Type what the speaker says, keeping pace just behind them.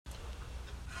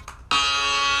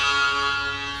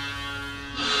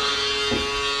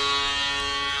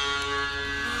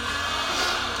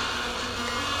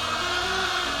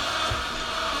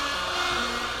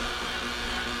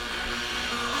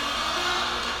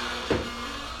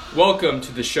Welcome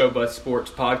to the Show Bus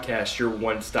Sports Podcast, your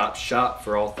one-stop shop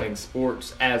for all things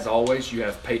sports. As always, you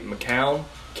have Peyton McCown,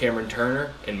 Cameron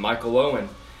Turner, and Michael Owen.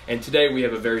 And today we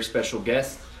have a very special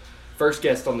guest. First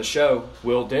guest on the show,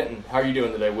 Will Denton. How are you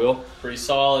doing today, Will? Pretty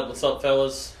solid. What's up,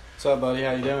 fellas? What's up, buddy?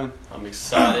 How you doing? I'm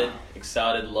excited.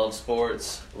 Love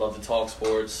sports. Love to talk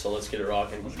sports. So let's get it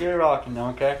rocking. Let's get it rocking,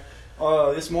 okay?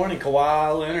 This morning,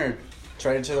 Kawhi Leonard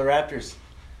traded to the Raptors.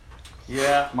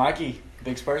 Yeah, Mikey,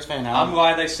 big Spurs fan. I'm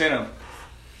glad they sent him.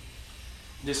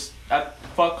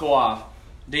 Fuck Kawhi.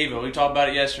 Diva, we talked about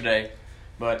it yesterday.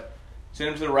 But send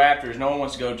him to the Raptors. No one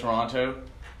wants to go to Toronto.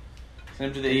 Send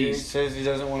him to the He East. says he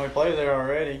doesn't want to play there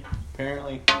already,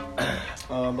 apparently.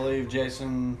 I believe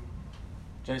Jason,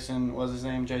 what's his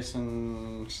name?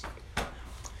 Jason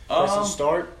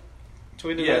Stark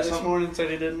tweeted that this morning, said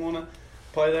he didn't want to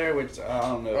play there, which I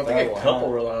don't know. I think a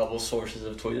couple reliable sources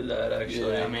have tweeted that,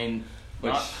 actually. Yeah, I mean,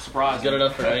 which not surprising. good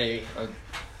enough for me.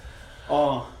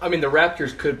 I mean, the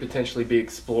Raptors could potentially be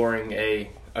exploring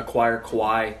acquire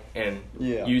Kawhi and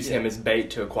use him as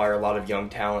bait to acquire a lot of young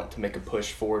talent to make a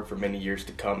push forward for many years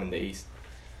to come in the East.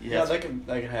 Yeah, that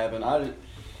could happen.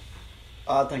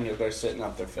 I think if they're sitting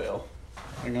up their fill,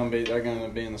 they're gonna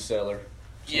be in the cellar.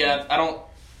 So. Yeah,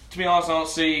 to be honest, I don't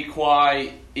see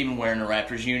Kawhi even wearing a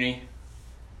Raptors uni.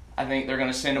 I think they're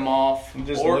going to send him off.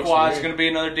 Or Kawhi's going to be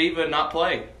another diva and not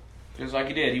play. Just like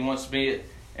he did. He wants to be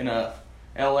in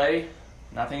L.A.,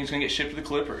 and I think he's going to get shipped to the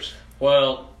Clippers.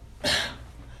 Well,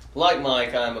 like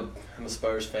Mike, I'm a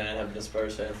Spurs fan. I've been a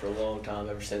Spurs fan for a long time,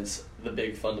 ever since the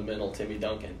big fundamental Timmy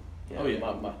Duncan. You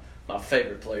know, my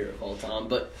favorite player of all time.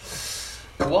 But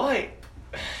Kawhi,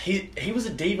 he was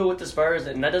a diva with the Spurs,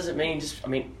 and that doesn't mean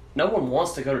no one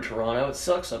wants to go to Toronto. It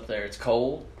sucks up there. It's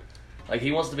cold. Like,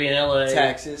 he wants to be in L.A.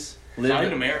 Texas. Not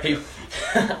in America.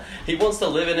 He wants to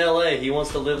live in L.A. He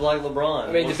wants to live like LeBron.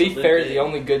 I mean, to be fair, the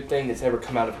only good thing that's ever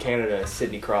come out of Canada is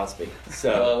Sidney Crosby.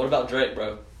 So, what about Drake,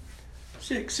 bro?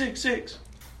 6'6".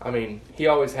 I mean, he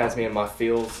always has me in my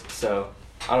feels, so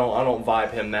I don't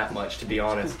vibe him that much, to be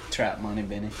honest. Trap money,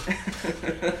 Benny.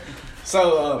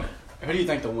 So, who do you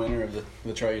think the winner of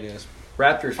the trade is?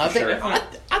 Raptors, for sure. I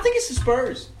think it's the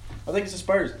Spurs.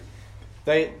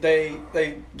 They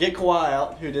get Kawhi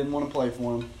out, who didn't want to play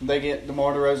for him. They get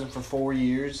DeMar DeRozan for 4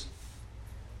 years,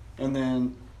 and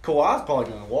then Kawhi's probably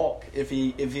going to walk if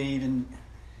he even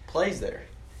plays there.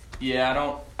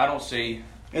 Yeah, I don't see.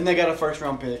 And they got a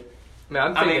first-round pick.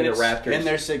 I'm thinking the Raptors. And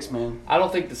they're 6 men. I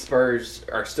don't think the Spurs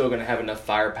are still going to have enough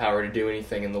firepower to do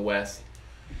anything in the West.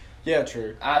 Yeah,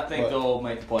 true. I think they'll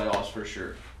make the playoffs for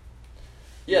sure.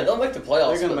 Yeah, they'll make the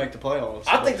playoffs. They're going to make the playoffs.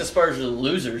 I think the Spurs are the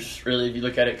losers, really, if you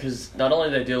look at it, because not only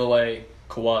did they deal away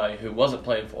Kawhi, who wasn't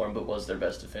playing for him but was their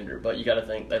best defender, but you got to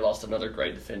think they lost another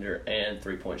great defender and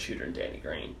three-point shooter in Danny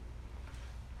Green.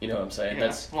 You know what I'm saying? Yeah,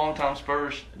 that's long-time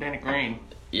Spurs, Danny Green.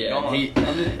 Yeah,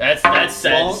 that's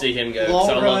sad to see him go, because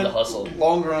I love the hustle.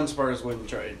 Long-run Spurs wouldn't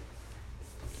trade.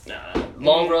 Nah,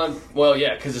 long run, well,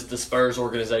 yeah, because it's the Spurs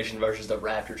organization versus the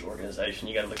Raptors organization.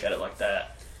 You got to look at it like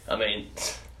that. I mean,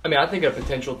 I think a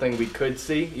potential thing we could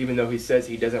see, even though he says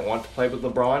he doesn't want to play with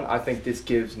LeBron, I think this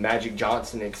gives Magic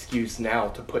Johnson an excuse now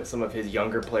to put some of his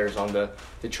younger players on the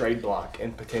trade block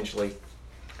and potentially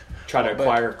try to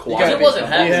acquire Kawhi. It wasn't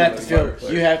happening.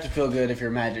 You have to feel good if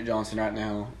you're Magic Johnson right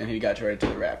now and he got traded to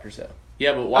the Raptors, though.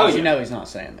 Yeah, but why? You know he's not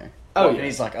saying there. Oh, yeah.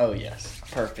 He's like, oh, yes,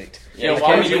 perfect. Yeah,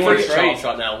 why would you want to trade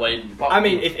right now, Wade? I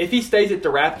mean, if he stays at the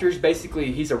Raptors,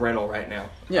 basically he's a rental right now.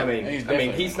 Yeah,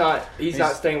 he's not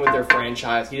staying with their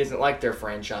franchise. He doesn't like their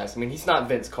franchise. I mean, he's not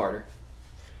Vince Carter.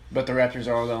 But the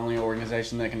Raptors are the only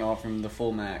organization that can offer him the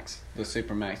full max, the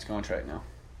super max contract now.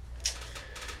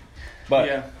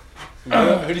 But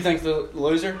who do you think's the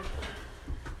loser?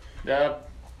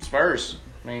 Spurs.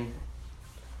 I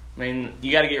mean,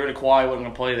 you got to get rid of Kawhi. He wasn't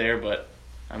going to play there, but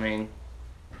I don't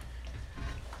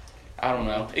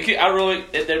know. They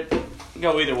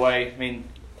go either way. I mean,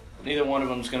 neither one of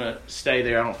them is going to stay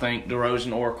there. I don't think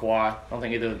DeRozan or Kawhi. I don't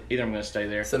think either of them are going to stay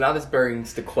there. So now this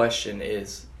brings the question: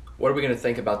 is what are we going to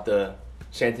think about the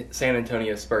San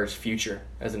Antonio Spurs' future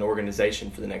as an organization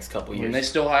for the next couple years? And they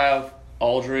still have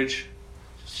Aldridge,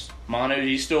 Manu.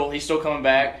 He's still coming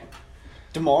back.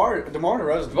 DeMar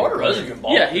DeRozan can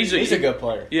ball. Yeah, he's a good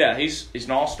player. Yeah, he's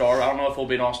an all-star. I don't know if he'll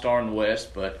be an all-star in the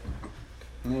West, but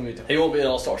he won't be an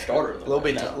all-star starter. A little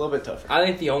bit tougher. I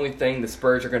think the only thing the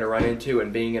Spurs are going to run into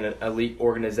in being an elite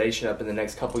organization up in the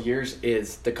next couple years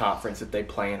is the conference that they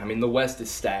play in. I mean, the West is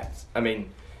stacked. I mean,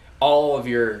 all of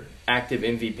your active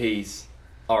MVPs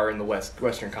are in the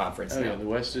Western Conference now. Yeah, the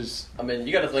West is. I mean,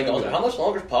 you got to think, how much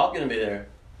longer is Pop going to be there?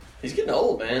 He's getting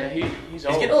old, man. Yeah, he's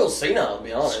old. He's getting a little senile, to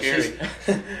be honest. Scary.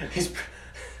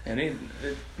 And it'd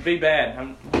be bad.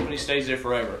 I'm hoping he stays there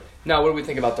forever. Now, what do we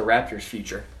think about the Raptors'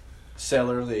 future?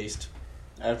 Seller of the East.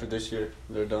 After this year,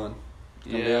 they're done.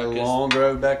 It's gonna be Yeah, a 'cause- long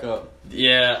road back up.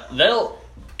 Yeah,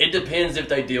 it depends if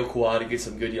they deal Kawhi to get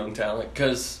some good young talent,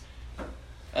 because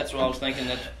That's what I was thinking.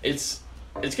 That it's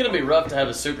going to be rough to have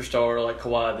a superstar like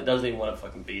Kawhi that doesn't even want to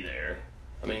fucking be there.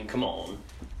 I mean, come on.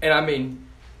 And I mean,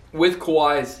 with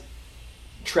Kawhi's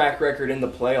track record in the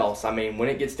playoffs, I mean, when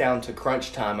it gets down to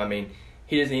crunch time, I mean,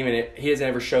 he hasn't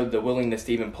ever showed the willingness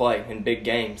to even play in big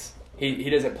games. He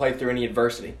doesn't play through any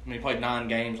adversity. he played 9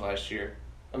 games last year.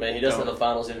 I mean, he does have a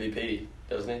Finals MVP,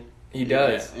 doesn't he? He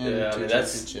does. And Yeah, I 2 mean,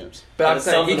 that's- championships. But I'm That's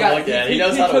saying something to look at. He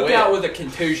knows how to took win. out with a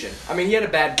contusion. I mean, he had a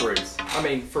bad bruise. I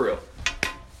mean, for real.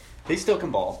 He still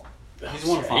can ball. He's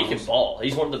won a He finals. can ball.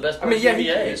 He's one of the best I mean, players yeah, in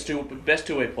the NBA. He's best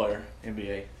two-way player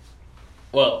NBA.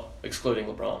 Well, excluding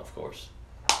LeBron, of course.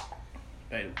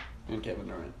 Hey, And Kevin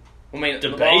Durant. I mean,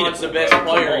 Debatable, LeBron's the best bro.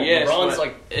 player. Come on, Yes, LeBron's but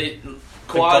like the gold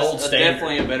Kawhi's standard.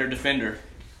 definitely a better defender.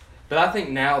 But I think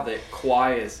now that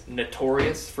Kawhi is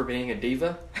notorious for being a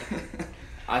diva,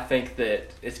 I think that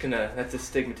that's a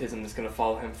stigmatism that's gonna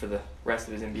follow him for the rest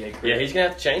of his NBA career. Yeah, he's gonna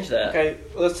have to change that. Okay,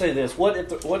 let's say this. What if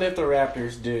the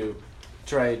Raptors do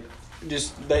trade?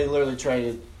 They literally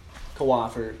traded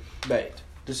Kawhi for Bate.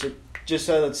 Just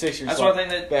so that Sixers. That's like, what I think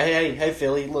that- But hey,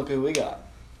 Philly, look who we got.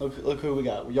 Look who we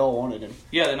got. Y'all wanted him.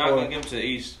 Yeah, they're not Or- going to give him to the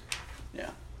East. Yeah.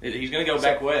 He's going to go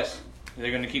back west. They're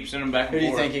going to keep sending him back and Who do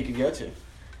you forth. think he could go to?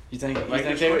 You think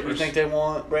Lakers, you Clippers. think they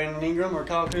want Brandon Ingram or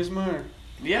Kyle Kuzma? Or?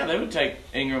 Yeah, they would take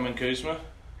Ingram and Kuzma.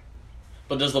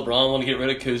 But does LeBron want to get rid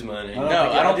of Kuzma? I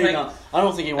don't think- I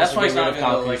don't think he wants That's why he's to get not rid of going to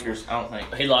Kyle go to the Kuzma. Lakers. I don't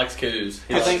think. He likes Kuz.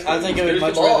 I think I would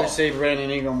much rather see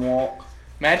Brandon Ingram walk.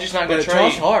 Magic's not going But to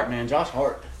trade. Josh Hart, man, Josh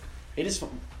Hart. He just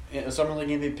Summer League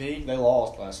MVP. They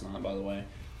lost last night, by the way.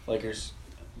 Lakers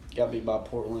got beat by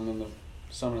Portland in the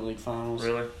Summer League Finals.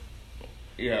 Really?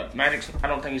 Yeah, Magic's. I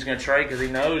don't think he's going to trade because he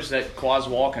knows that Kawhi's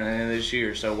walking at the end of this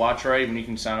year. So why trade when you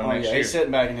can sign him Oh next yeah, year? he's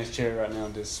sitting back in his chair right now,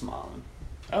 just smiling.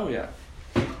 Oh yeah,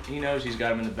 he knows he's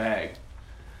got him in the bag.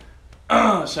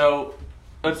 So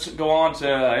let's go on to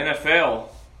NFL.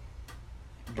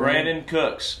 Brandon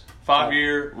Cooks,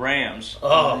 5-year Rams.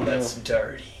 Oh, that's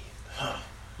dirty.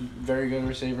 Very good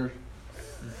receiver.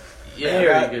 Very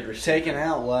Got good receiver. Taken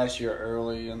out last year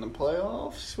early in the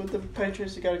playoffs with the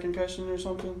Patriots. He got a concussion or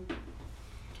something.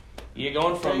 You're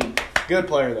going from Good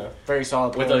player though. Very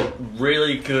solid player. With a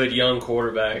really good young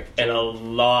quarterback and a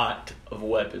lot of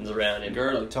weapons around him.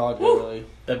 Gurley. Todd Gurley.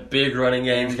 That big running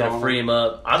game's going to Donald. free him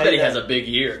up. I Hey, bet he that- has a big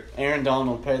year. Aaron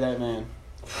Donald, pay that man.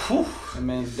 That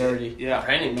man's dirty. Yeah.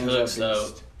 Brandon Man's Cooks, a though,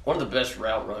 beast. one of the best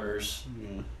route runners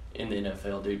Yeah. in the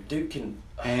NFL, dude. Dude can,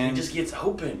 And- he just gets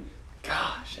open.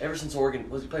 Gosh, ever since Oregon,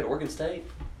 was he played Oregon State?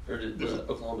 Or did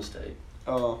Oklahoma State?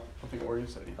 I think Oregon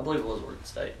State. I believe it was Oregon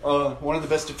State. One of the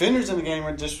best defenders in the game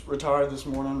just retired this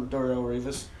morning, Dario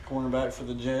Rivas, cornerback for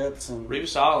the Jets and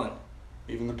Revis Island.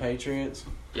 even the Patriots.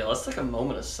 Yeah, let's take a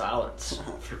moment of silence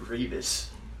for Revis.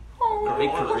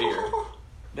 Great career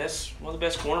One of the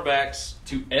best cornerbacks.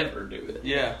 to ever do it.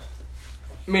 Yeah.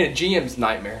 I mean, a GM's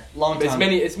nightmare. Long It's time.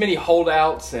 many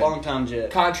holdouts and Long-time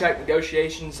Jet. contract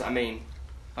negotiations. I mean,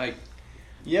 Like,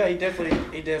 Yeah, he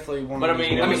definitely won. But I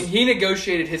mean, he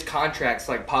negotiated his contracts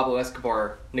like Pablo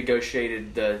Escobar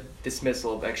negotiated the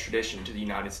dismissal of extradition to the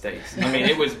United States. I mean,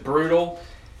 it was brutal,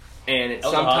 and it That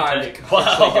was a hot sometimes take.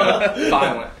 Wow.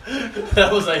 violent.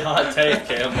 That was a hot take,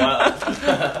 Cam.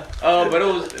 Wow. but it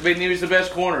was. I mean, he was the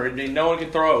best corner. I mean, no one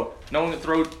could throw. No one could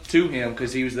throw to him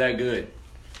because he was that good.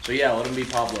 So yeah, let him be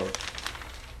Pablo.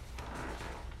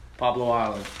 Pablo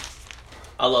Island.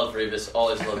 I love Revis.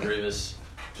 Always loved Revis.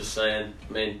 Just saying.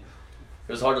 I mean,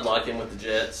 it was hard to like him with the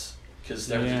Jets because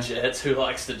they're Yeah. the Jets. Who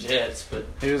likes the Jets? But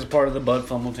he was a part of the Bud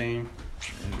Fumble team.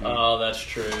 oh, that's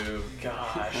true.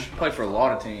 Gosh. Played for a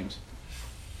lot of teams.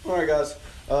 All right, guys.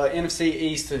 NFC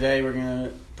East today. We're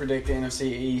gonna predict the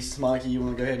NFC East. Mikey, you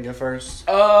want to go ahead and go first?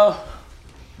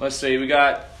 Let's see. We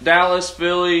got Dallas,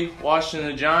 Philly,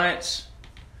 Washington, the Giants.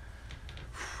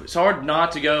 It's hard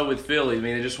not to go with Philly. I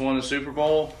mean, they just won the Super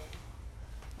Bowl.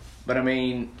 But I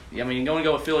mean, going to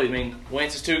go with Philly. I mean,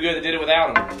 Wentz is too good. They did it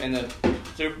without him in the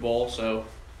Super Bowl. So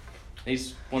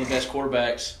he's one of the best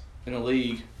quarterbacks in the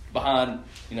league, behind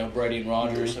Brady and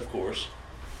Rodgers, of course.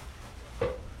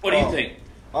 What do you think?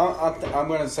 I'm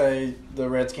going to say the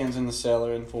Redskins in the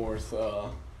cellar in fourth,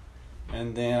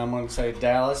 and then I'm going to say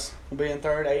Dallas will be in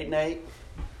third, 8-8,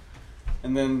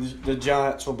 and then the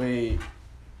Giants will be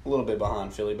a little bit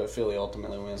behind Philly, but Philly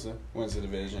ultimately wins the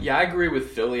division. Yeah, I agree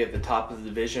with Philly at the top of the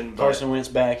division, but Carson Wentz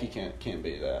back, you can't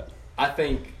beat that. I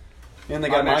think And they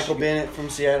got I'm Michael actually- Bennett from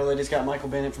Seattle. They just got Michael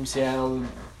Bennett from Seattle.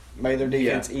 made their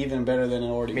defense even better than it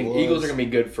already was. Eagles are going to be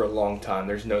good for a long time.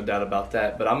 There's no doubt about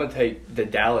that. But I'm going to take the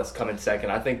Dallas coming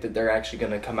second. I think that they're actually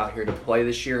going to come out here to play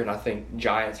this year, and I think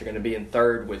Giants are going to be in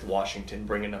third with Washington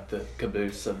bringing up the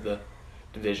caboose of the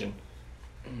division.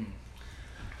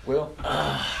 Will?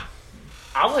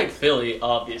 I like Philly,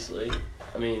 obviously.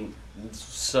 I mean, it's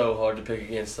so hard to pick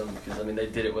against them because, I mean, they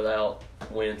did it without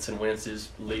Wentz, and Wentz is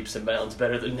leaps and bounds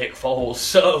better than Nick Foles.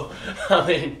 So, I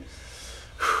mean,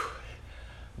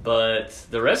 but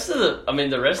the rest of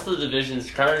the division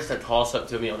is kind of just a toss-up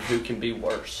to me on who can be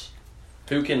worse.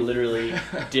 Who can literally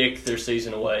dick their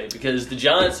season away. Because the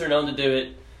Giants are known to do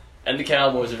it, and the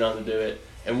Cowboys are known to do it.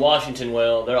 And Washington,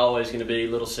 well, they're always going to be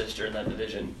little sister in that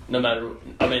division. No matter,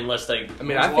 unless they... I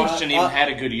think Washington even had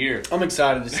a good year. I'm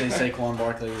excited to see Saquon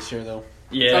Barkley this year, though.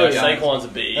 Yeah, Saquon's a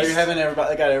beast. They're having everybody.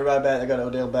 They got everybody back. They got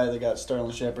Odell back. They got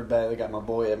Sterling Shepard back. They got my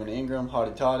boy Evan Ingram,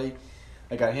 Hotty Toddy.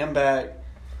 They got him back.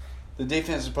 The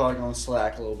defense is probably going to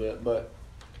slack a little bit, but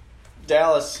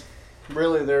Dallas,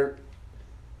 really,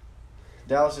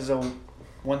 Dallas is a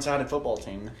one-sided football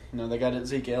team. You know, they got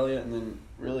Zeke Elliott, and then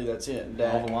really that's it.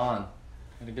 All the line.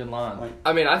 Had a good line.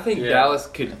 I think Dallas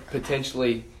could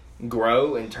potentially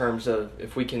grow in terms of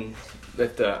if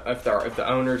the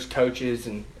owners, coaches,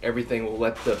 and everything will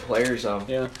let the players have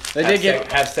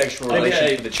sexual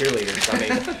relations with the cheerleaders. I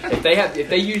mean, if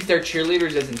they use their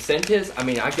cheerleaders as incentives, I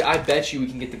mean, I bet you we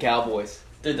can get the Cowboys.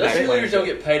 Dude, those cheerleaders don't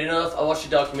get paid enough. I watched a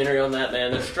documentary on that,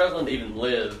 man. They're struggling to even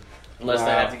live unless they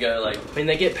have to go I mean,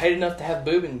 they get paid enough to have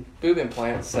boob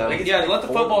implants. So let the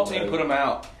football team put them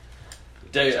out.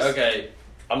 Dude, okay.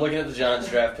 I'm looking at the Giants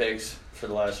draft picks for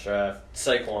the last draft.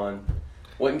 Saquon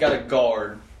went and got a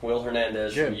guard, Will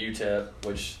Hernandez from UTEP,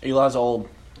 which Eli's old.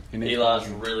 Eli's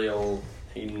really old.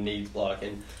 He needs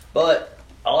blocking. But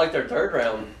I like their third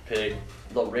round pick,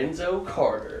 Lorenzo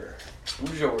Carter from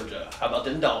Georgia. How about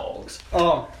them dogs?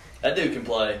 Oh, that dude can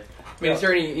play. I mean, is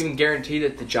there any even guarantee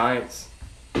that the Giants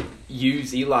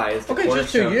use Eli as the cornerstone?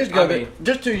 Just 2 years ago,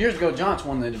 just 2 years ago, Giants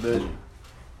won the division.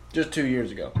 Just 2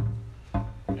 years ago.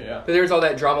 Yeah. But there was all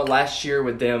that drama last year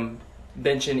with them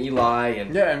benching Eli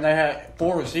and they had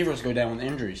 4 receivers go down with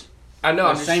injuries. I know.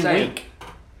 I'm just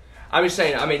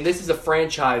saying. I mean, this is a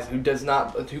franchise who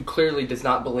clearly does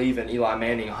not believe in Eli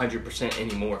Manning 100%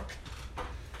 anymore.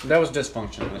 That was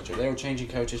dysfunctional last year. They were changing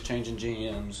coaches, changing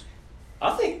GMs.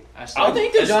 I think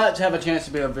the Giants have a chance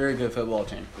to be a very good football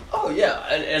team. Oh yeah,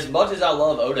 and as much as I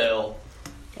love Odell,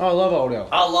 I love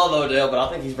Odell, but I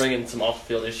think he's bringing some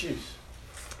off-the-field issues.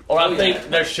 Or I think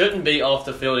there shouldn't be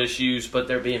off-the-field issues, but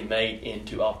they're being made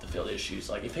into off-the-field issues.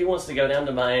 Like, if he wants to go down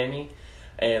to Miami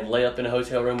and lay up in a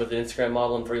hotel room with an Instagram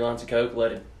model and 3 lines of Coke,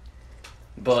 let him.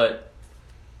 But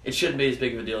it shouldn't be as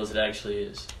big of a deal as it actually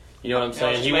is. You know what I'm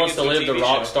saying? He wants to live the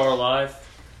rock star life.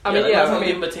 I mean,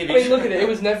 look at it. It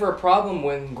was never a problem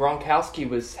when Gronkowski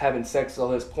was having sex with all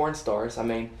those porn stars. I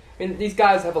mean, these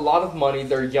guys have a lot of money.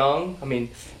 They're young. I mean,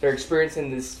 they're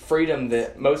experiencing this freedom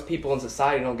that most people in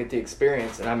society don't get to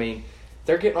experience. And, I mean,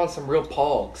 they're getting on some real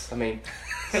pogs. I mean.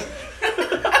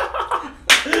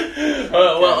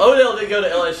 Well, Odell did go to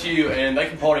LSU, and they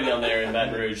can party down there in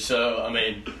Baton Rouge. So, I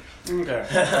mean. Okay.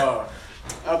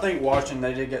 I think Washington,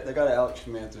 they got Alex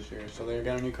Smith this year, so they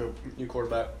got a new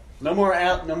quarterback. No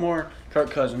more Kirk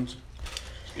Cousins.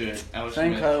 Good.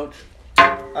 Same coach.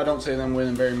 I don't see them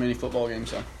winning very many football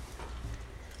games, so.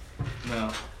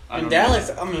 No. And Dallas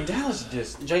is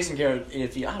just Jason Garrett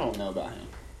iffy. I don't know about him.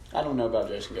 I don't know about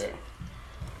Jason Garrett.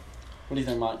 What do you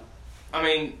think, Mike? I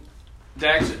mean,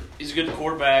 he's a good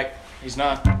quarterback. He's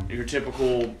not your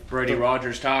typical Brady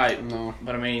Rodgers type. No.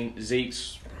 But I mean,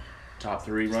 Zeke's top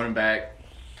 3 running back.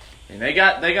 And they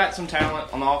got some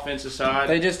talent on the offensive side.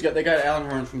 They got Allen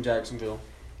Hurns from Jacksonville.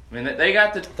 I mean,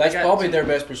 that's probably their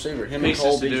best receiver. Him and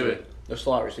Cole Beasley, the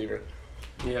slot receiver.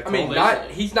 Yeah, I mean,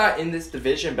 he's not in this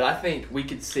division, but I think we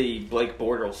could see Blake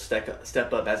Bortles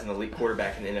step up as an elite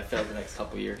quarterback in the NFL the next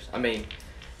couple of years. I mean,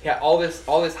 all this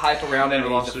hype around him.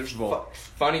 Lost the Super Bowl.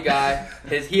 Funny guy.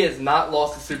 He has not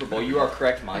lost the Super Bowl. You are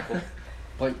correct, Michael.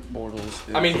 Blake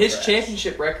Bortles. I mean, his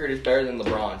championship record is better than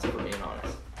LeBron's, if we're being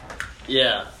honest.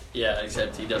 Yeah,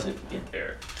 except he doesn't get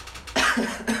there.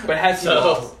 But has he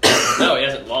lost? No, he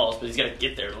hasn't lost, but he's got to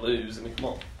get there to lose. I mean, come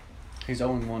on. He's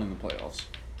 0-1 in the playoffs.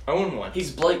 0-1.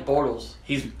 He's Blake Bortles.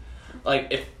 He's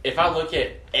like, if I look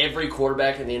at every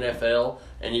quarterback in the NFL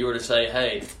and you were to say,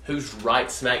 hey, who's right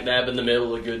smack dab in the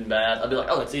middle of good and bad, I'd be like,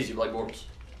 oh, that's easy, Blake Bortles.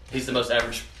 He's the most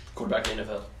average quarterback in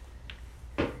the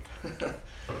NFL.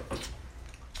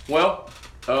 Well,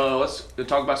 let's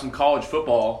talk about some college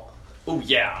football. Oh,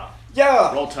 yeah.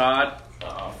 Yeah. Roll Tide.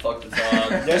 Fuck the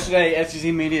Tide. Yesterday,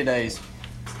 SEC Media Days.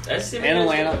 SEC In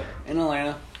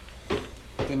Atlanta.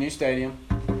 The new stadium.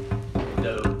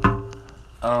 dope.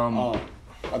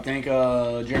 I think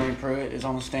Jeremy Pruitt is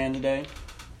on the stand today.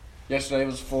 Yesterday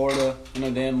was Florida.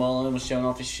 Dan Mullen was showing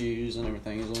off his shoes and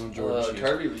everything. He was on Georgia shoes.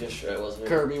 Kirby was yesterday, wasn't he?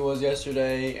 Kirby was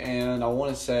yesterday, and I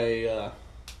want to say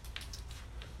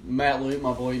Matt Luke,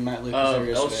 my boy Matt Luke, was there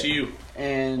yesterday. LSU.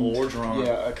 And Orgeron.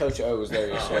 yeah, Coach O was there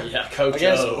yesterday. Yeah, Coach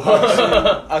I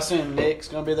O. assume Nick's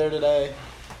gonna be there today.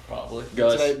 Probably.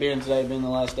 Today being the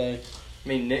last day. I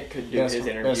mean, Nick could do Yes, his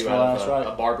yes, interview that's out of right.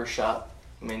 a barber shop.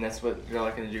 I mean, that's what you're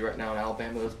liking to do right now in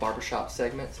Alabama, those barbershop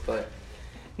segments. But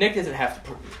Nick doesn't have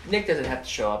to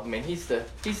show up. I mean, he's the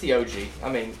OG. I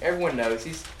mean, everyone knows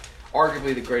he's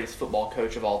arguably the greatest football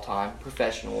coach of all time,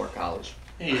 professional or college.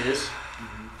 He is.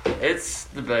 It's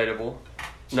debatable.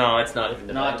 No, it's not even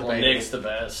debatable. Not debatable. Nick's the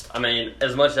best. I mean,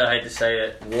 as much as I hate to say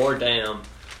it, war damn.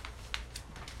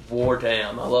 I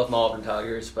love my Auburn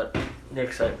Tigers, but Nick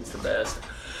Saban's the best.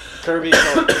 Kirby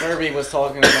was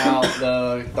talking about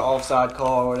the offside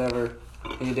call or whatever.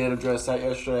 He did address that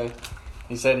yesterday.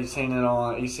 He said he sees it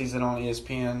on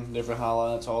ESPN, different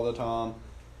highlights all the time.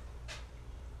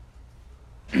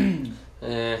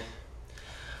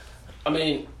 I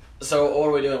mean, so what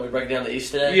are we doing? We break down the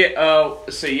East today? Yeah.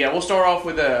 We'll start off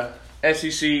with the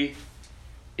SEC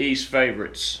East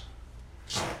favorites.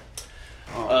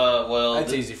 Well,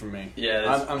 That's easy for me.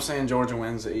 Yeah, I'm saying Georgia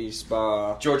wins the East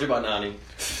by Georgia by 90.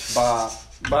 a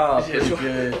pretty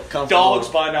good, comfortable. Dogs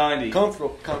by 90.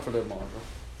 Comfortable margin.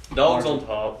 Dogs on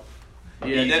top.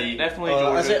 Yeah, Easy. definitely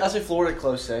Georgia. I say Florida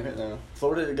close second though.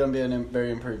 Florida is going to be a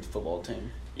very improved football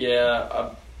team. Yeah,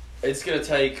 it's going to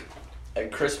take a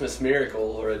Christmas miracle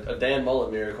or a Dan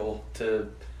Mullen miracle to,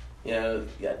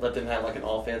 let them have like an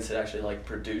offense that actually like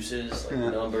produces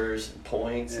numbers and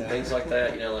points and things like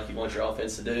that. Like you want your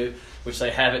offense to do, which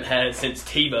they haven't had since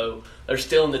Tebow. They're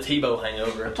still in the Tebow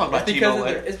hangover. Talk about It's Tebow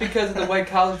later. it's because of the way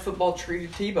college football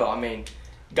treated Tebow. I mean,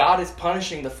 God is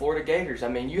punishing the Florida Gators. I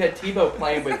mean, you had Tebow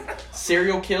playing with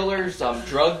serial killers,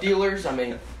 drug dealers. I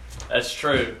mean, That's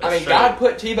true. God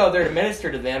put Tebow there to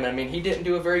minister to them. I mean, he didn't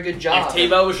do a very good job. If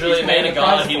Tebow was really He's a man paying of the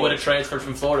God, price he for would it. have transferred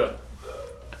from Florida.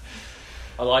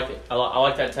 I like it. I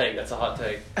like that take. That's a hot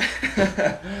take.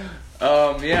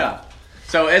 Yeah.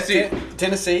 So SEC.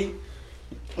 Tennessee.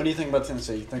 What do you think about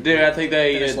Tennessee? You think Dude, I think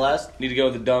they finish last? need to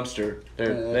go with the dumpster. They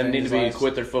I need think to it's last.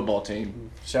 quit their football team.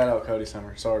 Shout out Cody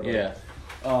Summer. Sorry, buddy.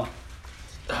 Yeah.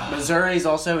 Missouri's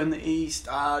also in the East.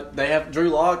 They have Drew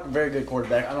Lock, very good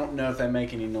quarterback. I don't know if they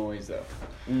make any noise though.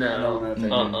 I don't know if they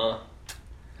do.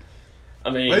 I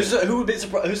mean, Who's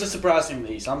a surprise team in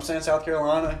the East? I'm saying South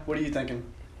Carolina. What are you thinking?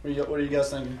 What are you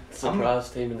guys thinking? surprise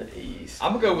team in the East.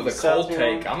 I'm gonna go with a South cold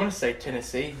Carolina? take. I'm gonna say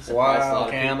Tennessee. Surprised a Wow, lot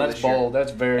of Cam, people that's this year. bold.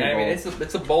 That's very I bold. mean,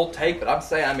 it's a bold take, but I'm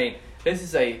saying, I mean, this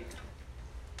is a.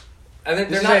 I think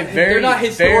This they're is not. a very, they're not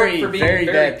historic very, for being very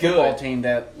very bad good. football team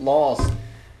that lost.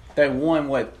 They won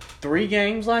 3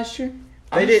 games last year.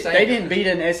 I'm They just saying. didn't beat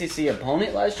an SEC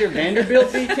opponent last year.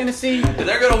 Vanderbilt beat Tennessee.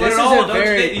 They're going to win This it is all. a Don't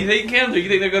very- you think, Cam? Do you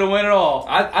think they're going to win it all?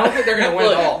 I don't think they're going to win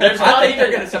Look, it all. there's I not think they're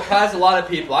even- going to surprise a lot of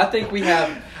people. I think we have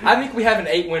an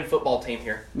 8-win football team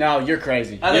here. No, you're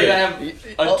crazy. I think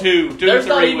they have a two There's to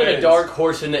not 3 even wins. a dark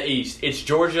horse in the East. It's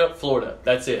Georgia, Florida.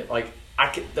 That's it. Like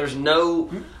there's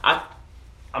no.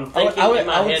 I'm thinking in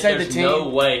my head. There's no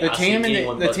way. The I see team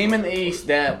anyone the but team in the East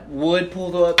that would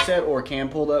pull the upset or can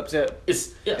pull the upset. It's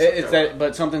It's that,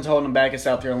 but something's holding them back is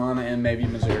South Carolina and maybe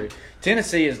Missouri.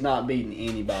 Tennessee is not beating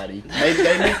anybody. Maybe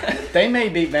they may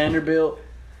beat Vanderbilt,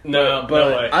 No, but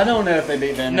no way. I don't know if they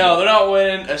beat Vanderbilt. No, they're not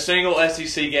winning a single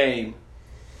SEC game.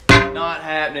 Not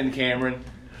happening, Cameron.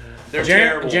 They're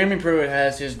terrible. Jeremy Pruitt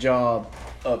has his job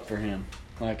up for him.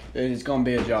 Like it's going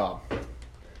to be a job.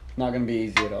 Not going to be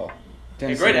easy at all.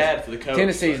 A great ad for the coach.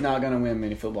 Tennessee's not going to win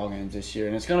many football games this year,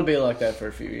 and it's going to be like that for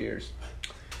a few years.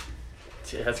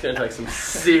 Yeah, that's going to take some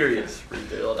serious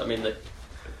rebuild. I mean,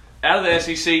 Out of the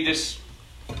SEC, just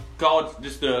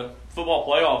the football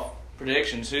playoff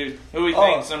predictions. Who we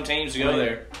think some teams to go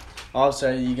there? I'll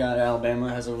say you got Alabama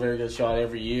has a very good shot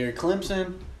every year.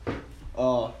 Clemson,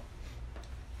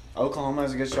 Oklahoma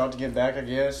has a good shot to get back, I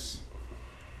guess.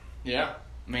 Yeah,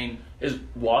 I mean,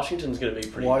 Washington's going to be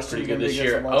pretty Washington's good gonna this be a good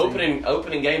year. football team.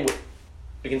 Opening game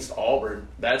against Auburn.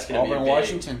 That's going to be a Auburn, big.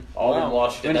 Washington. Auburn, Wow.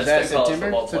 Washington. When is That's that? the college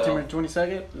September? football September playoff.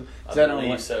 22nd? I Is that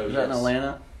believe in, so, Is that in yes.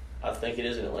 Atlanta? I think it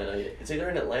is in Atlanta. It's either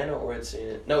in Atlanta or it's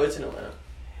in. No, it's in Atlanta.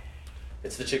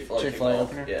 It's the Chick-fil-A. Chick-fil-A kickoff.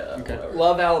 opener? Yeah. Okay. Whatever.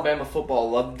 Love Alabama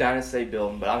football, love the dynasty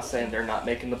building, but I'm saying they're not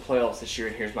making the playoffs this year,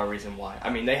 and here's my reason why.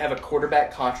 I mean, they have a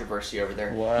quarterback controversy over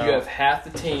there. Wow. You have half the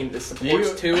team that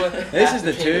supports Tua, This half is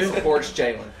the the team two? that supports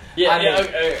Jalen. Yeah, I mean, yeah.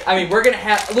 Okay. I mean, we're gonna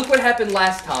have. Look what happened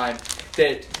last time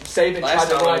that Saban Last tried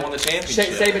to time they run. won the championship.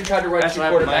 Saban tried to run That's 2 what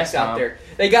happened quarterbacks last out time. there.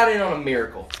 They got in on a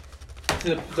miracle.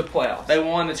 to the playoffs. They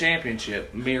won the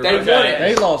championship. They won it.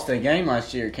 They lost a game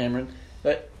last year, Cameron.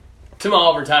 But To my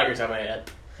Auburn Tigers, I may add.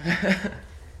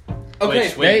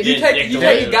 Okay, you take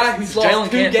a guy who's Jalen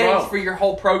lost 2 can't games throw. for your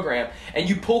whole program, and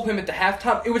you pull him at the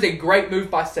halftime. It was a great move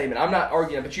by Saban. I'm not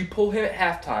arguing, but you pull him at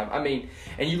halftime. I mean,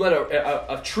 and you let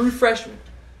a true freshman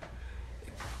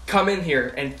come in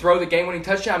here and throw the game-winning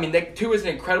touchdown. I mean, Tua is an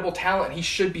incredible talent. He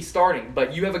should be starting,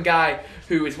 but you have a guy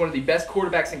who is one of the best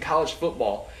quarterbacks in college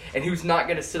football, and who's not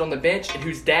going to sit on the bench, and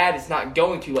whose dad is not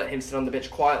going to let him sit on the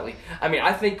bench quietly. I mean,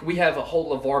 I think we have a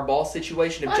whole LeVar Ball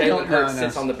situation if Jalen Hurts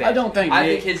sits on the bench. I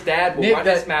think his dad will run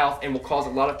his mouth and will cause a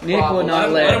lot of problems. Nick will not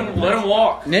let him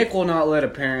walk. Nick will not let a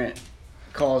parent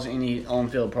cause any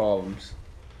on-field problems.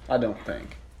 I don't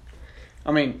think.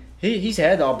 I mean, he's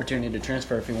had the opportunity to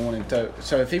transfer if he wanted to.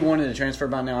 So if he wanted to transfer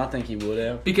by now, I think he would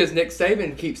have. Because Nick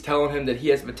Saban keeps telling him that he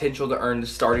has potential to earn the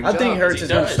starting job. I think Hurts is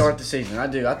going to start the season. I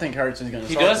do. I think Hurts is going to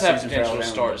He start the does season. have potential to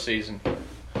start the season.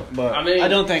 But I mean, I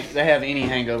don't think they have any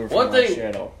hangover from last year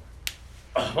at all.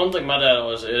 One thing my dad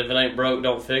always said, if it ain't broke,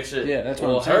 don't fix it. Yeah, that's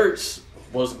what I'm saying. Hurts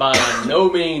was by no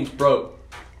means broke.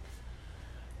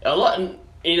 One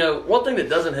thing that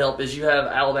doesn't help is you have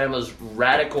Alabama's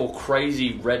radical,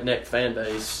 crazy redneck fan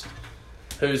base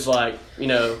who's like,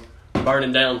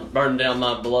 burning down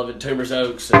my beloved Tumors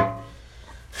Oaks and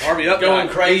going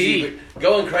crazy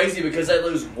because they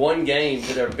lose one game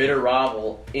to their bitter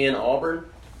rival in Auburn.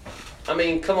 I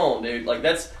mean, come on, dude. Like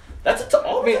that's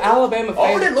I mean, Alabama fans.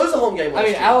 Auburn didn't lose a home game last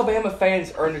year. Alabama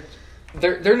fans are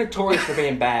they're notorious for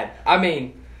being bad. I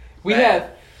mean,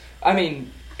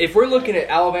 if we're looking at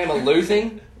Alabama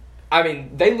losing, I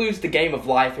mean, they lose the game of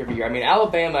life every year. I mean,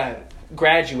 Alabama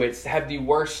graduates have the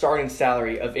worst starting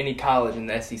salary of any college in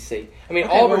the SEC. I mean,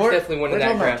 Auburn's definitely winning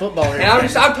that ground.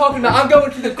 And I'm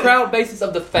going to the crowd basis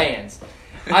of the fans.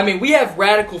 I mean, we have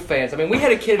radical fans. I mean, we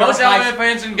had a kid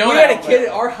at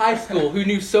our high school who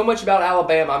knew so much about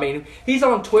Alabama. I mean, he's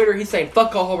on Twitter. He's saying,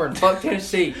 fuck Auburn, fuck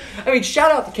Tennessee. I mean,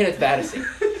 shout out to Kenneth Battersea.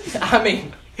 I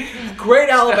mean, great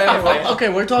Alabama fan. Okay,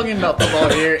 we're talking about football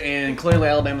here, and clearly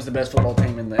Alabama's the best football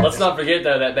team in the Let's not forget,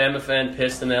 though, that Bama fan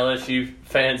pissed in the LSU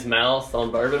fan's mouth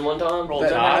on bourbon one time.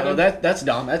 That's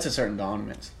a certain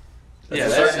dominance.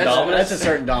 That's a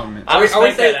certain dominance. Are we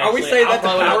saying that's a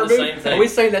power move? Are we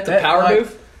saying that's a power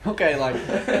move? Okay,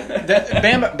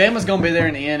 Bama's going to be there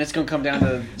in the end. It's going to come down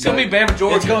to... It's going to be Bama,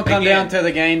 Georgia. It's going to come down to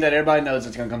the game that everybody knows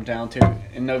it's going to come down to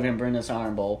in November in this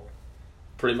Iron Bowl.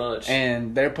 Pretty much.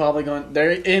 And they're probably going...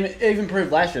 It even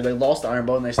proved last year. They lost the Iron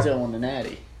Bowl and they still won the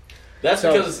Natty. That's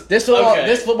because... This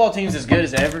football team's as good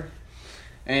as ever.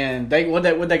 And they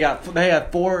got? They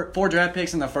have four draft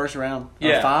picks in the first round.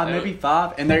 Yeah,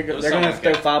 five. And they're going to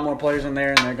throw 5 more players in there,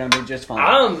 and they're going to be just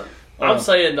fine. I'm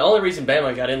saying the only reason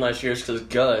Bama got in last year is because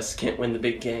Gus can't win the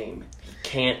big game. He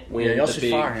can't win the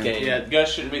big game. Yeah,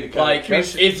 Gus shouldn't be the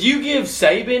coach. If you give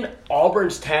Saban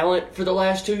Auburn's talent for the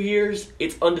last 2 years,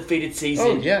 it's undefeated season.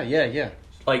 Oh, yeah.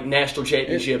 National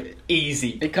championship,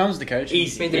 easy. It comes to coaching.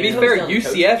 Easy. I mean, to be fair,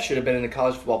 UCF should have been in the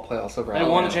college football playoffs over Alabama. They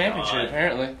won the championship,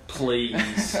 apparently.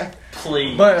 Please.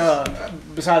 But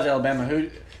besides Alabama,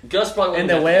 who Gus probably in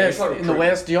the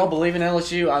West? Do y'all believe in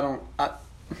LSU? I don't. I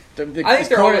think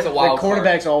they're always a wild card. The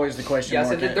quarterback's always the question. Yes,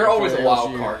 they're always a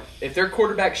wild card. If their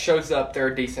quarterback shows up, they're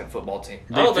a decent football team.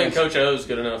 I don't think Coach O's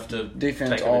good enough to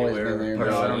defense take them always anywhere. been there.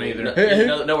 No, I don't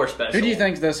either. Nowhere special. Who do you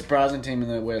think the surprising team in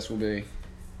the West will be?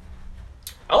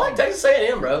 I like Texas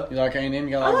A&M, bro. You like A&M?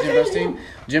 You like Jimbo's team?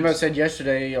 Jimbo said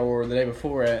yesterday or the day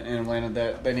before in Atlanta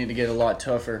that they need to get a lot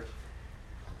tougher.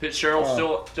 Fitzgerald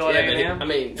still at A&M? I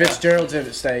mean, Fitzgerald's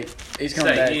at State. He's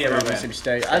coming back for Mississippi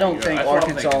State. I don't think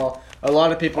Arkansas. A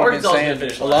lot of people have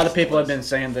been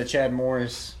saying that Chad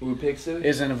Morris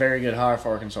isn't a very good hire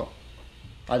for Arkansas.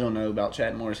 I don't know about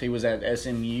Chad Morris. He was at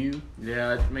SMU.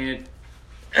 Yeah, I mean,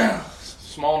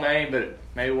 small name, but it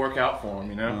may work out for him,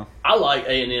 you know? I like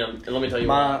A&M, and let me tell you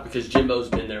why. Because Jimbo's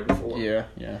been there before. Yeah.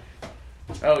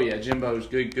 Oh, yeah, Jimbo's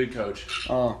good coach.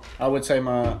 I would say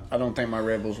I don't think my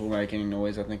Rebels will make any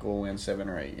noise. I think we'll win 7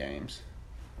 or 8 games.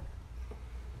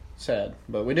 Sad.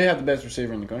 But we do have the best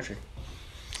receiver in the country.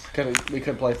 We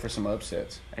could play for some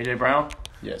upsets. A.J. Brown?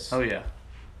 Yes. Oh, yeah.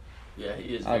 Yeah,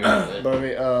 he is very good.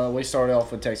 But we started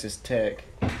off with Texas Tech.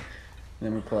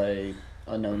 Then we play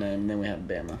a no-name, and then we have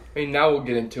Bama. I mean, now we'll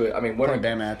get into it. I mean,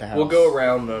 Bama at the house. We'll go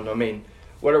around.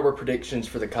 What are our predictions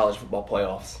for the college football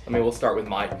playoffs? I mean, we'll start with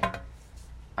Mike.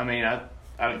 I mean, I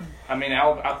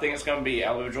think it's going to be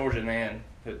Alabama, Georgia, man,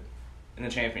 in the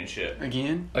championship.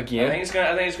 Again. I think it's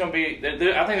going to be.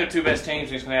 I think they're two best teams,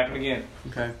 and it's going to happen again.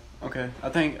 Okay. I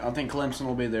think Clemson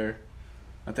will be there.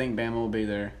 I think Bama will be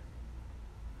there.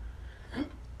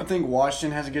 I think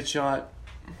Washington has a good shot.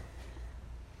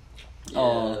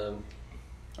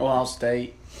 Ohio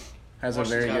State has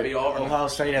Washington's gotta be Auburn. Ohio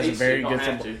State has a very good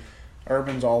football.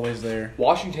 Urban's always there.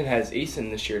 Washington has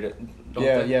Eason this year.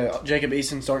 Yeah. Jacob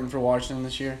Eason starting for Washington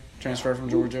this year. Transfer from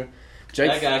Georgia.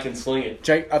 That guy can sling it.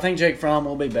 I think Jake Fromm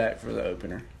will be back for the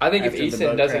opener. I think if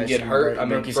Eason doesn't get hurt,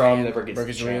 Fromm never gets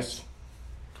a chance.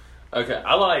 Okay,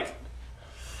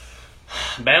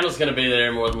 Bama's going to be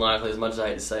there more than likely, as much as I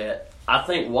hate to say it. I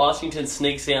think Washington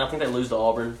sneaks in. I think they lose to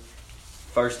Auburn.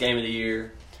 First game of the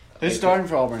year. Who's starting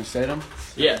for Auburn? Stidham?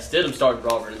 Yeah, Stidham started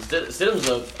for Auburn. Stidham's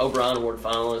an O'Brien Award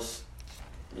finalist.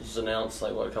 It was announced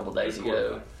a couple days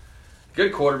ago.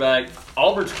 Good quarterback.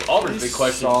 Auburn's big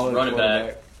question is running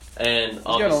back. And he's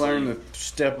got to learn to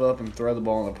step up and throw the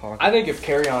ball in the pocket. I think if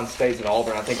Carry-On stays at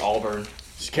Auburn, I think Auburn.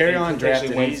 Carry-On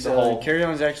drafted.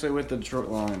 Carry-On's actually with the Detroit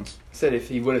Lions. Said if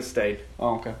he would have stayed.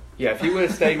 Oh, okay. Yeah, if he would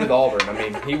have stayed with Auburn,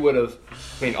 he would have.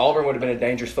 Auburn would have been a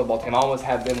dangerous football team. I almost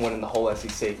have them winning the whole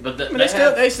SEC. But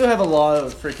they still have a lot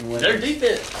of freaking wins. Their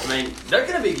defense, they're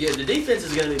going to be good. The defense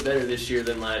is going to be better this year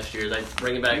than last year. They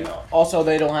bring it back. Also,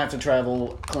 they don't have to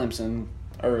travel Clemson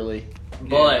early.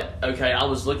 But, okay, I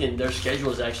was looking. Their schedule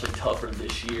is actually tougher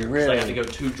this year. Really? They have to go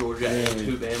to Georgia and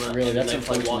to Bama. Really? And That's they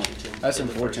unfortunate. play Washington. That's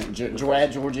unfortunate.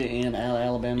 Georgia and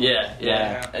Alabama? Yeah.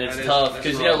 Wow. And it's tough.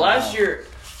 Because, last year,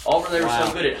 Auburn, they were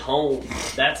so good at home.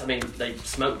 They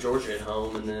smoked Georgia at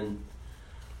home and then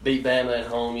beat Bama at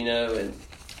home, and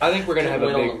I think we're going to have a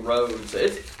big on the road. So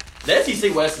the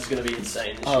SEC West is going to be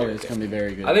insane this year. Oh, it's going to be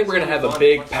very good. I think we're going to have a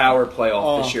big power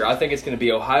playoff this year. I think it's going to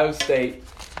be Ohio State.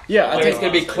 Yeah, I think it's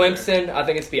going to be Clemson. I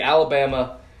think it's going to be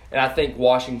Alabama. And I think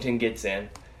Washington gets in.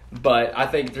 But I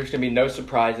think there's going to be no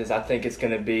surprises. I think it's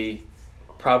going to be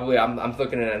probably, I'm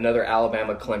looking at another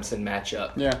Alabama-Clemson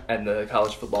matchup at the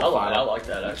college football final. I like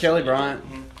that, actually. Kelly Bryant,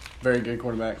 very good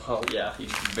quarterback. Oh, yeah,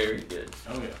 he's very good.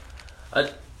 Oh, yeah.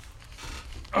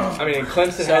 And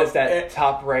Clemson has that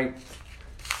top-ranked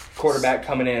quarterback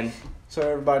coming in. So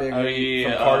everybody agrees.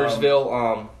 From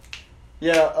Cartersville.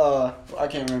 I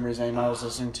can't remember his name. I was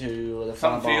listening to the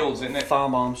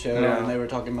Feinbaum show, and they were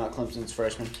talking about Clemson's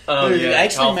freshman. Oh,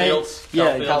 Kyle Fields.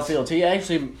 Kyle Fields. He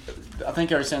actually, I think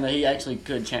they were saying that he actually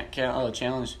could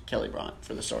challenge Kelly Bryant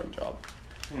for the starting job.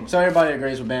 So everybody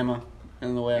agrees with Bama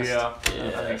in the West.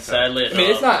 Yeah. Sadly,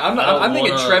 it's not. I'm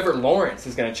thinking Trevor Lawrence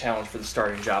is going to challenge for the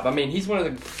starting job. He's one of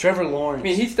the Trevor Lawrence.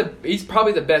 He's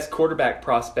probably the best quarterback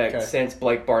prospect since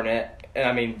Blake Barnett.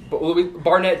 And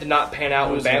Barnett did not pan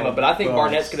out with Bama, but I think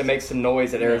Barnett's going to make some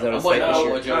noise at Arizona State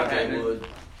this year.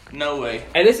 No way.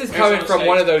 And this is coming from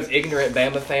one of those ignorant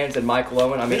Bama fans and Michael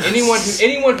Owen.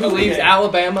 Anyone who leaves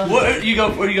Alabama. Where do you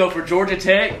go for Georgia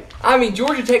Tech?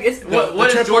 Georgia Tech. It's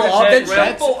what is Georgia Tech?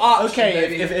 Triple option.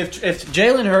 Okay, if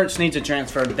Jalen Hurts needs a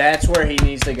transfer, that's where he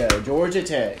needs to go. Georgia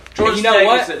Tech. You know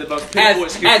what?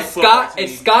 As Scott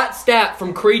Stapp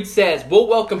from Creed says, we'll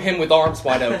welcome him with arms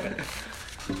wide open.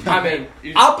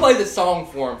 I'll play the song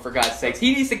for him, for God's sakes.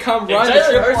 He needs to come run the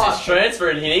triple triple Hurts is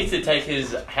transferred, he needs to take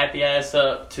his happy ass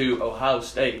up to Ohio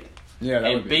State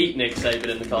and beat Nick Saban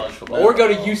in the college football. Or go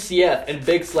to UCF and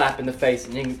big slap in the face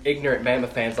and ignorant Bama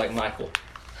fans like Michael.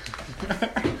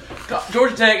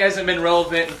 Georgia Tech hasn't been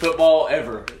relevant in football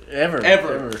ever.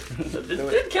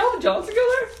 Did Calvin Johnson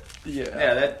go there?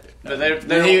 Yeah. But they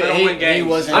don't win games. He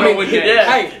wasn't. One of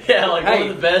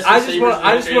the best. I just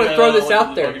want to throw this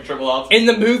out there. In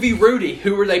the movie Rudy,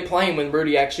 who were they playing when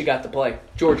Rudy actually got to play?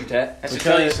 Georgia Tech.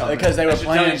 Because they were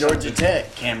playing Georgia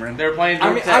Tech, Cameron. They were playing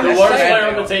Georgia Tech. The worst player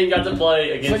on the team got to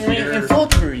play against and full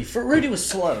Rudy. Rudy was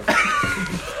slow.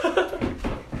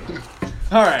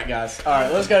 All right, guys. All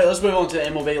right, let's go. Let's move on to the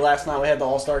MLB. Last night we had the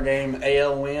All-Star Game.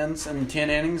 AL wins in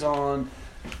 10 innings on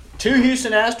 2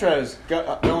 Houston Astros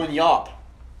going yop.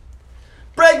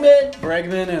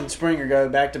 Bregman and Springer go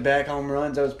back-to-back home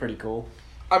runs. That was pretty cool.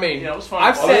 It was fun.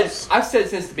 I've said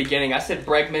since the beginning, I said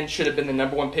Bregman should have been the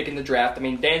number 1 pick in the draft.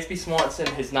 Dansby Swanson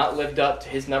has not lived up to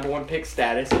his number 1 pick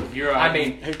status. You're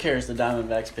right. Who cares? The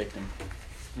Diamondbacks picked him.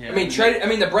 Yeah.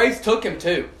 The Braves took him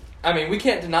too. We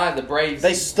can't deny the Braves.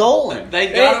 They stole him.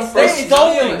 They got him for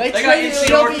stole him. They traded got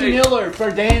Shelby Miller for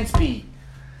Dansby.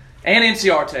 And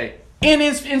Inciarte.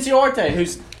 Inciarte,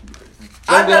 who's...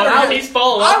 He's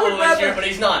falling off a little this year, but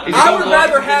he's not. I would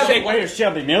rather have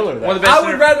Shelby Miller. I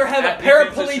would rather have a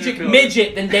paraplegic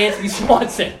midget than Dansby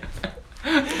Swanson.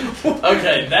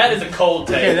 Okay, that is a cold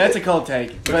take. Okay, that's a cold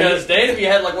take. Because Dansby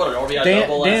had an RBI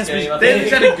double last game.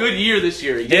 Dansby's had a good year this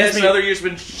year. Yes, another year's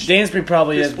been. Dansby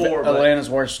probably is Atlanta's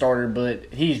worst starter,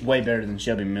 but he's way better than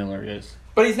Shelby Miller is.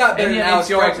 But he's not better than Alex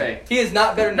Bregman. He is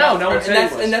not better than Alex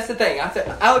Bregman. And that's the thing. I said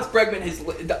Alex Bregman is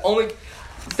the only.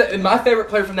 My favorite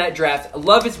player from that draft. I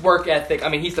love his work ethic. I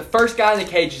mean, he's the first guy in the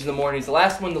cages in the morning. He's the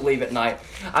last one to leave at night.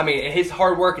 I mean, and his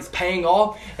hard work is paying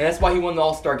off, and that's why he won the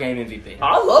All-Star Game MVP.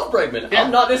 I love Bregman. Yeah.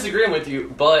 I'm not disagreeing with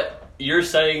you, but you're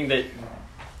saying that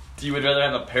you would rather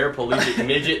have a paraplegic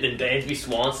midget than Dansby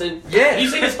Swanson? Yeah. You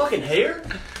seen his fucking hair?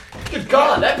 Good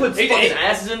God, that puts fucking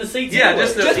asses in the seats. Yeah,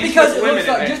 anyway.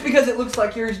 Just because it looks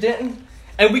like yours, Denton.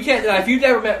 And we can't. If you've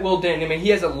never met Will Denton, I mean, he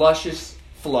has a luscious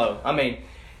flow. I mean,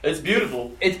 It's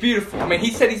beautiful. it's beautiful. I mean, he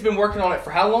said he's been working on it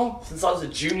for how long? Since I was a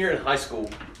junior in high school.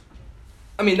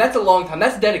 I mean, that's a long time.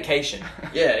 That's dedication.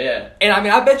 Yeah. And I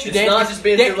mean, I bet you It's not just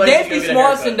being too lazy to go Dansby get a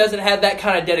Swanson haircut. doesn't have that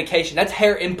kind of dedication. That's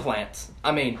hair implants.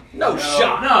 I mean, No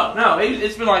shot. No.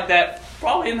 It's been like that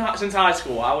probably since high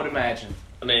school, I would imagine.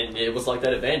 I mean, it was like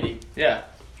that at Vandy. Yeah.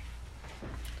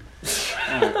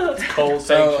 That's cold takes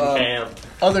from Cam.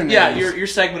 Other news. Yeah, your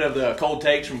segment of the cold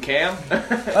takes from Cam.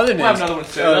 Other news. We'll have another one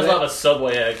soon. That's not a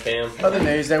Subway ad, Cam. Other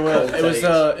news. It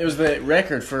was the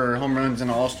record for home runs in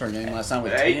an All-Star game last night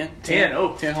with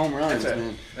 10 home runs.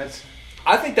 Man.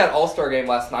 I think that All-Star game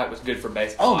last night was good for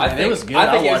baseball. Oh, man, I think it was good.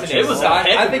 I think I it was watched an it. It was a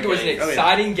exciting. heck I of think a it was an game. Oh, yeah.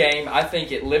 exciting game. I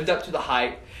think it lived up to the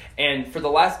hype. And for the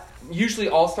last, usually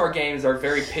All-Star games are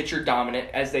very pitcher dominant,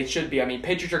 as they should be. I mean,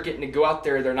 pitchers are getting to go out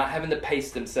there. They're not having to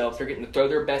pace themselves. They're getting to throw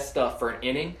their best stuff for an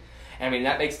inning. I mean,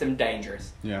 that makes them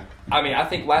dangerous. Yeah. I mean, I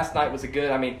think last night was a good.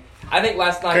 I think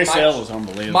last night Chris Sale was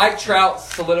unbelievable. Mike Trout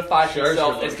solidified Scherzer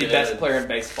himself looked as the good. best player in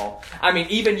baseball. I mean,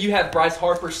 even you have Bryce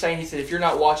Harper saying, he said, if you're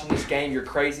not watching this game, you're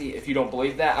crazy if you don't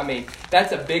believe that. I mean,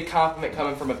 that's a big compliment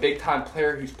coming from a big-time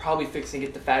player who's probably fixing to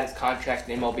get the fattest contract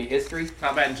in MLB history.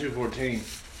 Not batting 214.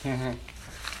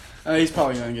 He's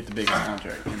probably going to get the biggest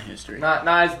contract in history. Not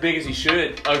as big as he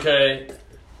should. Okay.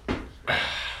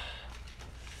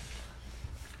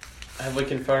 Have we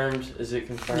confirmed? Is it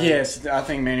confirmed? Yes, I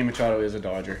think Manny Machado is a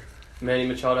Dodger. Manny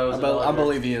Machado is a Dodger. I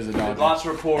believe he is a Dodger. Lots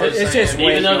of reports. It's saying- just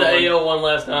Even though the going. AL won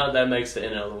last night, that makes the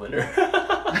NL the winner.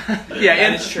 Yeah,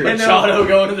 and That is true. Machado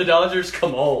going to the Dodgers?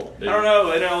 Come on. I don't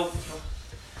know.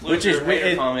 Which is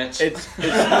weird comments. It's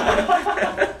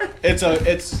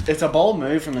a bold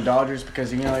move from the Dodgers because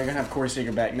they're gonna have Corey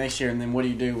Seager back next year, and then what do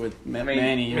you do with Manny?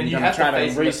 I mean, you You're have gonna to try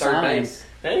face to him at third re-sign. base.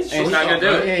 He's And not gonna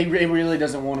do it. Yeah, he really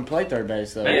doesn't want to play third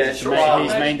base though. Yeah, He's sure.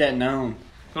 made that known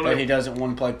that he doesn't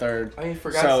want to play third. I mean, for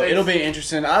God's So sakes. it'll be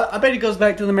interesting. I bet he goes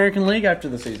back to the American League after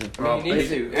the season. I mean, he needs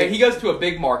to. And he goes to a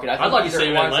big market. I think I'd like to either see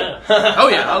him in winds Atlanta. up- Oh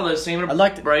yeah, I'll see him in a I'd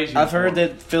like to. Braves I've heard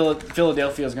uniform. that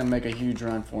Philadelphia is going to make a huge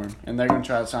run for him, and they're going to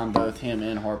try to sign both him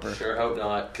and Harper. Sure, hope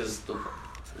not, because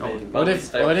What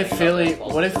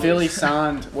if Philly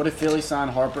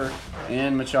signed Harper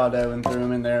and Machado and threw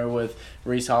him in there with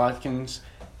Rhys Hoskins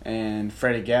and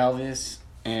Freddie Galvis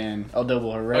and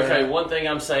Odubel Herrera? Okay, one thing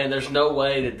I'm saying, there's no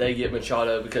way that they get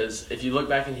Machado because if you look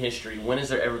back in history, when has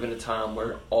there ever been a time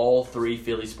where all three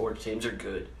Philly sports teams are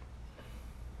good?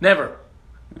 Never.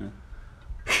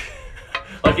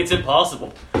 Like, it's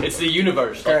impossible. It's the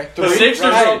universe. Okay. The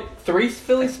Sixers. Hey, three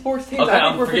Philly sports teams. Okay, I think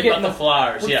I'm we're forgetting forgetting about the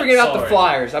Flyers. We're Yeah, forgetting about the sorry.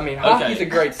 Flyers. I mean, hockey's Okay. a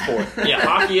great sport. Yeah,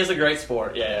 hockey is a great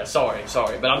sport. Yeah, sorry.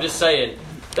 But I'm just saying,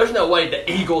 there's no way the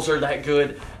Eagles are that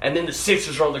good, and then the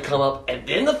Sixers are on the come up, and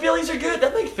then the Phillies are good.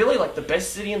 That makes Philly like the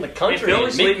best city in the country. Yeah,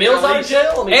 Philly's Mills leading out the of league.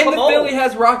 jail. I mean, And come the on. Philly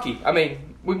has Rocky. I mean,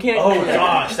 we can't. Oh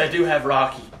gosh, they do have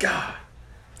Rocky. God,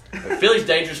 Philly's a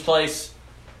dangerous place.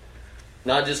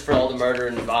 Not just for all the murder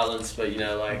and violence, but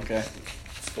Okay.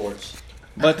 sports.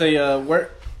 But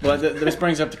this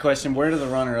brings up the question: where do the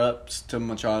runner-ups to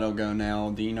Machado go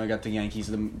now? You got the Yankees,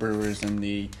 the Brewers, and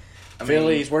the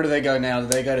Phillies. Where do they go now? Do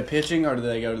they go to pitching, or do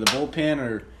they go to the bullpen,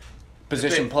 or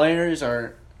position players?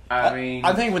 Or I mean,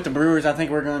 I think with the Brewers, I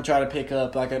think we're going to try to pick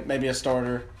up maybe a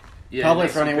starter. yeah, Probably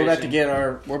make some funny. We're about to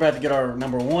pitching. get our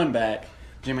number one back,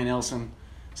 Jimmy Nelson.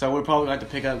 So we're probably going to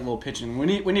pick up a little pitching. We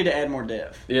need to add more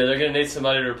depth. Yeah, they're gonna need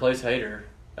somebody to replace Hader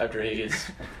after he gets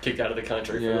kicked out of the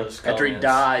country for those After he comments.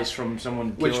 dies from someone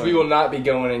Which killing we him. will not be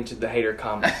going into the hater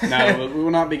comment. No, we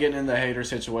will not be getting in the hater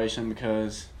situation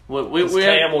because We Cam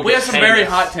will have get some very famous.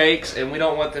 hot takes, and we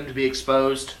don't want them to be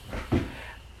exposed.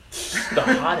 The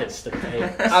hottest of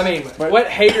takes. I mean, what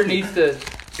hater needs to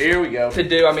Here we go.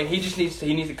 do? I mean, he needs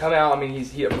to come out. I mean,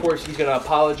 of course he's going to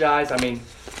apologize. I mean,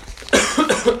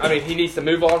 he needs to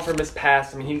move on from his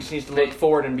past. I mean, he just needs to look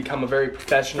forward and become a very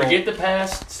professional. Forget the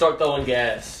past. Start throwing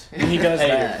gas. he does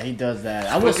Hater. that. He does that.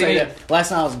 I will What's say he- that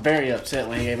last night I was very upset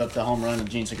when he gave up the home run to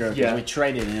Gene Segura. Yeah. We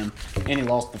traded him, and he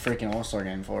lost the freaking All-Star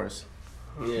game for us.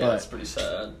 Yeah, But- that's pretty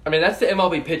sad. I mean, that's the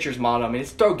MLB pitcher's motto. I mean,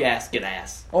 it's throw gas, get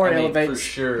ass. Or I mean, elevate. For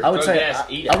sure. I would Throw say. gas,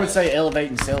 eat I would ass. say elevate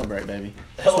and celebrate, baby.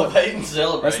 Elevate and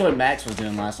celebrate. That's what Max was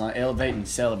doing last night. Elevating and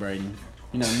celebrating.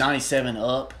 97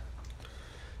 up.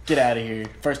 Get out of here.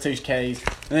 First 2 Ks, and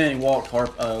then he walked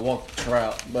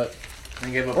Trout. But what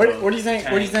do you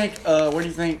think? What do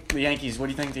you think the Yankees do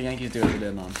at the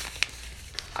deadline?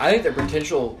 I think they're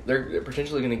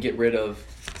potentially going to get rid of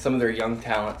some of their young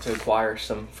talent to acquire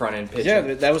some front end pitching.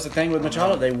 Yeah, that was the thing with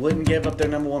Machado. They wouldn't give up their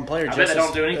number 1 player. I bet they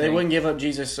don't do anything. They wouldn't give up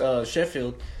Justice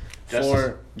Sheffield.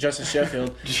 For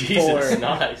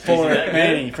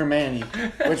Manny,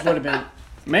 which would have been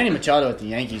Manny Machado at the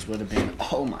Yankees would have been,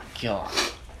 oh my god,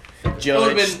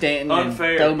 Judge, Stanton, unfair.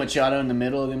 And throw Machado in the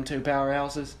middle of them 2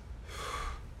 powerhouses.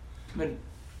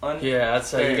 Yeah, I'd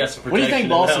say you got some protection. What do you think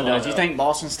Boston does? Do you think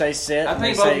Boston stays set? I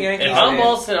think both Yankees. If I'm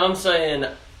Boston, I'm saying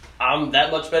I'm that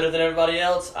much better than everybody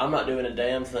else. I'm not doing a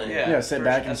damn thing. Yeah, sit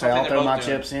back and say, I'll throw my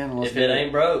chips in. If it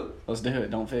ain't broke, let's do it.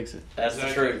 Don't fix it. That's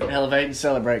the truth. Elevate and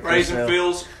celebrate. Rays and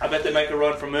Phils, I bet they make a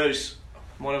run for Moose.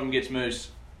 One of them gets Moose,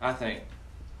 I think.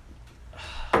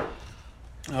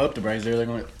 I hope the Braves do. They're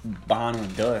going to get behind in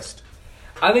the dust.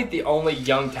 I think the only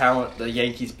young talent the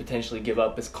Yankees potentially give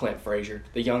up is Clint Frazier,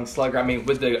 the young slugger. I mean,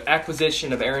 with the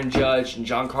acquisition of Aaron Judge and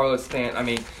Giancarlo Stanton, I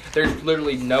mean, there's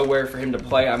literally nowhere for him to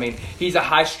play. I mean, he's a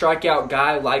high strikeout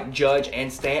guy like Judge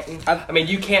and Stanton. I mean,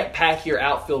 you can't pack your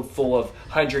outfield full of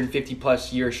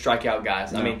 150-plus year strikeout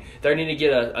guys. No. I mean, they need to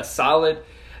get a solid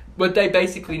 – what they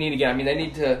basically need to get, I mean, they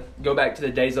need to go back to the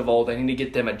days of old. They need to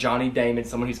get them a Johnny Damon,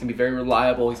 someone who's going to be very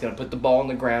reliable. He's going to put the ball on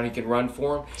the ground. He can run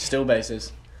for him. Steal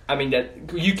bases. I mean,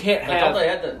 that you can't have. I thought they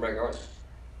had that regular. I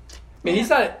mean, he's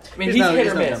not. I mean, he's hit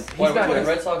or miss. He's not the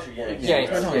Red Sox or Yankees.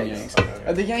 Yankees.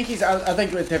 The Yankees. I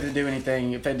think if they have to do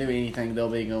anything, they'll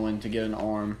be going to get an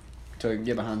arm to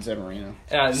get behind Severino.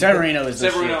 Severino's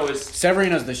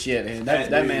the shit.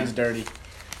 That man's dirty.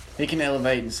 He can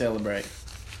elevate and celebrate.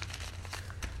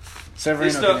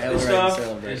 Severino can elevate and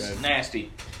celebrate. It's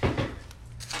nasty.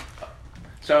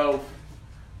 So,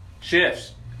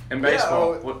 shifts in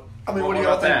baseball. What do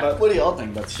y'all think about? What do y'all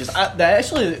think about the shift?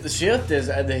 The shift is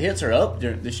the hits are up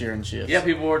this year in shifts. Yeah,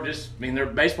 people are just. I mean, they're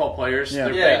baseball players. Yeah,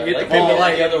 they hit the ball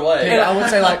like the other way. And I would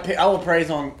say I would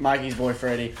praise on Mikey's boy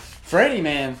Freddie. Freddie,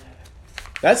 man,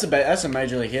 that's a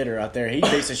major league hitter out there. He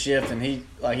beats a shift and he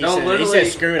said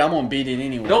screw it, I'm gonna beat it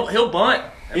anyway. He'll bunt.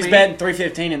 He's batting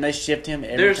 .315 and they shift him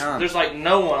every time. There's like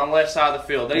no one on the left side of the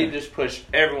field. They just push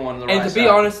everyone to the right side. And to be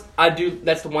honest,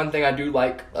 that's the one thing I do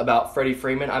like about Freddie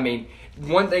Freeman. I mean.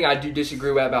 One thing I do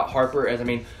disagree with about Harper is, I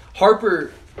mean,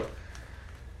 Harper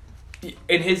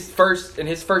in his first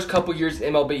couple years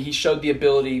in MLB, he showed the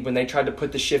ability when they tried to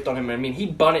put the shift on him. I mean, he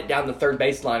bunted down the third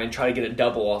baseline and tried to get a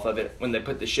double off of it when they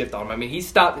put the shift on him. I mean, he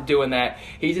stopped doing that.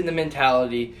 He's in the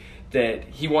mentality that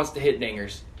he wants to hit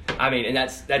dingers. I mean, and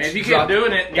that's and if you keep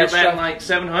doing it, you're batting like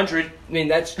 700. I mean,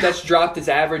 that's dropped his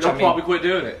average. They'll probably quit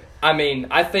doing it. I mean,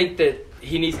 I think that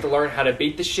he needs to learn how to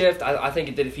beat the shift. I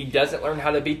think that if he doesn't learn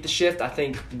how to beat the shift, I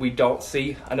think we don't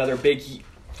see another big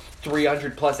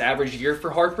 300-plus average year for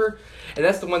Harper. And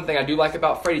that's the one thing I do like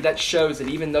about Freddie. That shows that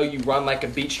even though you run like a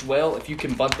beached whale, if you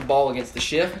can bunt the ball against the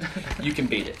shift, you can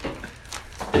beat it.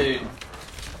 Dude,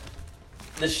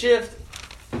 the shift,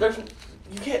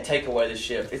 you can't take away the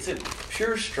shift. It's a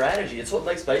pure strategy. It's what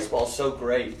makes baseball so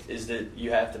great is that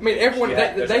you have to. I mean, everyone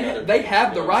they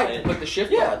have the right to put the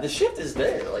shift on. Yeah, the shift is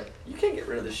there. Like, you can't get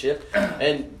rid of the shift.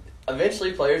 And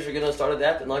eventually players are going to start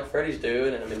adapting like Freddie's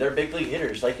doing. And, I mean, they're big league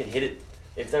hitters. They can hit it.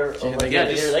 If they're hitter, they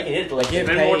can hit it. Like,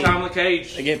 spend more time in the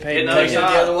cage. They get paid. The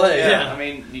other way. Yeah. I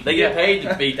mean, they get paid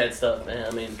to beat that stuff, man.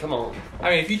 I mean, come on. I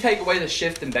mean, if you take away the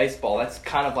shift in baseball, that's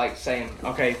kind of like saying,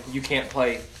 okay, you can't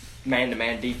play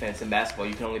man-to-man defense in basketball.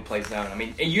 You can only play zone. I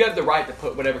mean, and you have the right to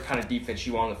put whatever kind of defense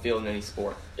you want on the field in any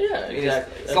sport. Yeah,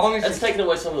 exactly. As long as that's taking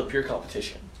away some of the pure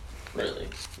competition. Really,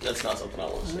 that's not something I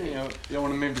want to see. You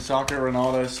want to move to soccer?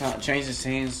 Ronaldo changed his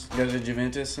teams, go to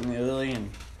Juventus in Italy,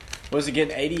 and was he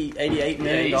getting $88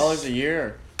 million a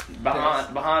year?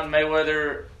 Behind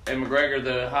Mayweather and McGregor,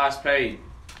 the highest paid.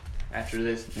 After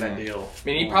that deal, I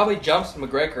mean, he probably jumps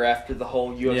McGregor after the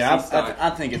whole UFC stunt. I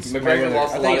think it's McGregor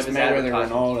lost a lot of his Mayweather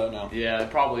Ronaldo now. Yeah, it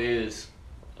probably is.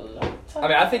 I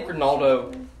mean, I think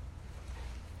Ronaldo.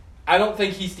 I don't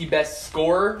think he's the best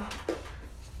scorer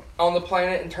on the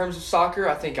planet in terms of soccer.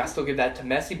 I think I still give that to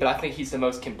Messi, but I think he's the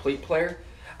most complete player.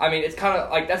 I mean, it's kind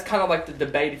of like that's kind of like the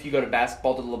debate if you go to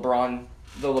basketball, the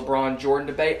LeBron-Jordan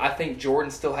debate. I think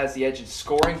Jordan still has the edge in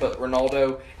scoring, but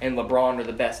Ronaldo and LeBron are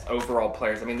the best overall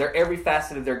players. I mean, they're every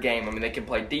facet of their game. I mean, they can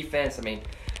play defense. I mean,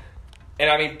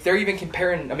 they're even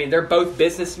comparing. I mean, they're both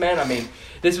businessmen. I mean,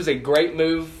 this was a great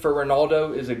move for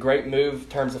Ronaldo. It was a great move in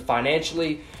terms of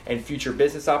financially and future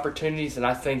business opportunities, and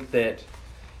I think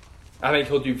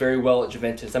he'll do very well at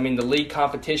Juventus. I mean, the league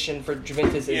competition for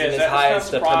Juventus isn't as high as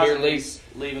the Premier League.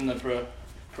 Leaving the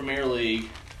Premier League.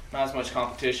 Not as much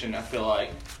competition, I feel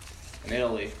like. in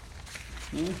Italy.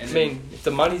 I mean, if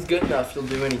the money's good enough, you'll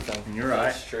do anything. You're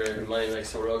right. That's true. Money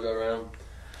makes the world go round.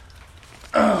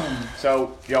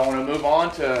 So, y'all want to move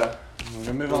on to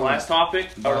the last topic?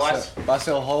 Or Buy,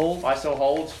 sell, hold. Buy, sell,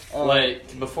 holds?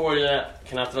 Wait, before that,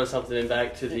 can I throw something in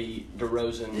back to the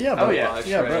DeRozan Yeah, bro.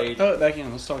 trade? Bro. Throw it back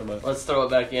in. Let's talk about it. Let's throw it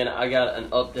back in. I got an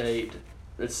update.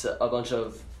 It's a bunch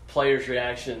of players'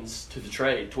 reactions to the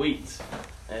trade, tweets.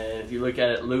 And if you look at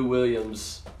it, Lou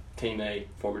Williams,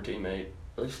 former teammate.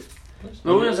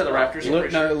 Lou Williams at the Raptors?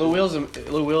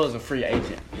 Lou Will is a free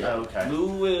agent. Yeah. Oh, okay. Lou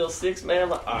Will,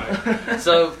 6-man. All right.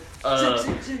 So,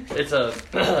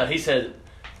 he said,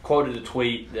 quoted a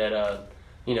tweet that,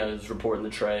 was reporting the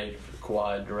trade for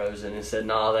Kawhi DeRozan and said,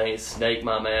 "Nah, they ain't snake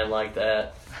my man like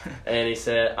that." And he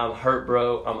said, "I'm hurt,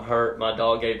 bro. I'm hurt. My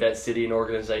dog gave that city and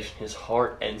organization his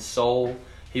heart and soul.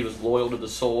 He was loyal to the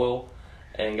soil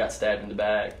and got stabbed in the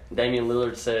back." Damian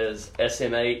Lillard says,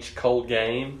 "SMH, cold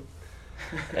game."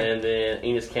 And then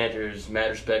Enes Kanter's mad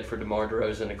respect for DeMar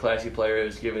DeRozan, a classy player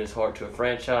who's given his heart to a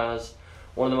franchise.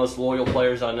 One of the most loyal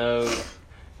players I know,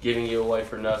 giving you away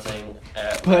for nothing.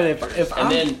 Then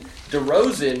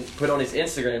DeRozan put on his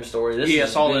Instagram story. I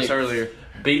saw this earlier.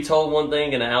 Be told one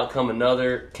thing and outcome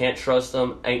another. Can't trust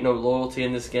them. Ain't no loyalty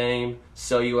in this game.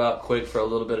 Sell you out quick for a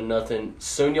little bit of nothing.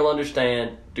 Soon you'll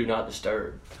understand. Do not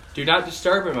disturb. Do not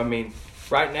disturb him. I mean,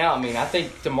 right now, I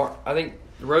think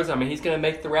DeRozan, he's going to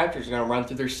make the Raptors going to run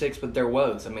through their six with their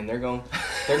woes. I mean, they're going to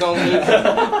lose. They're going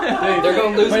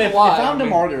to lose a lot. If I'm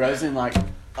DeMar DeRozan,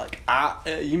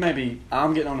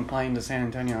 I'm getting on a plane to San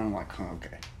Antonio, and I'm like, oh,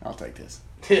 okay, I'll take this.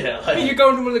 Yeah, you're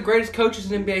going to one of the greatest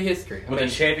coaches in NBA history. With a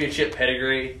championship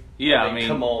pedigree. Yeah,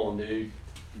 come on, dude.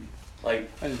 It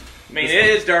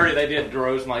is dirty they did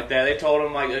DeRozan like that. They told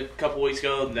him a couple weeks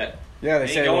ago that they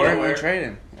said we're going to trade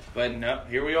him. But no,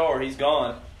 here we are. He's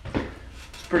gone.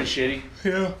 It's pretty shitty.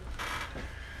 Yeah.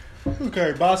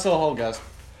 Okay, buy, sell, hold, guys.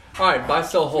 All right, buy,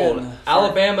 sell, hold.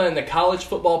 Alabama in the college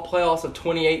football playoffs of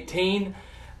 2018.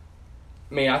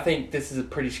 I think this is a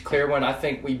pretty clear one. I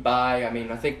think we buy.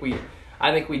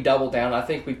 I think we double down. I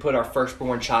think we put our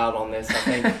firstborn child on this.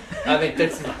 I think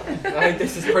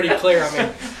this is pretty clear.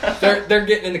 They're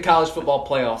getting in the college football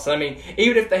playoffs.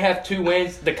 Even if they have 2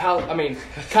 wins, the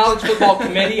college football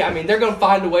committee. They're going to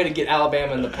find a way to get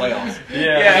Alabama in the playoffs.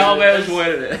 Yeah, Alabama's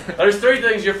winning it. There's 3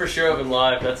 things you're for sure of in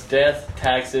life. That's death,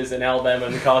 taxes, and Alabama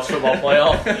in the college football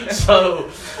playoff. So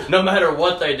no matter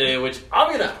what they do, which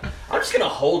I'm just gonna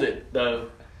hold it though,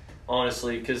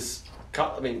 honestly, because.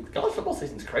 College football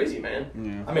season's crazy,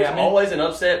 man. Yeah. There's always an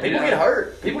upset. People get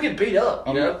hurt. People get beat up.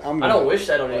 I don't wish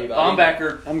that on anybody.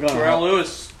 Linebacker Terrell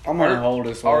Lewis. I'm going to hold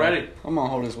as well. Already. I'm going to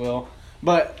hold as well.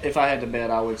 But if I had to bet,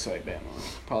 I would say Bama.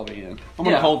 Probably in. I'm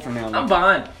going to hold for now. I'm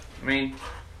fine.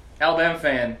 Alabama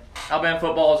fan. Alabama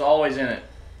football is always in it.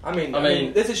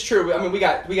 This is true. We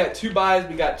got 2 buys.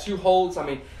 We got 2 holds.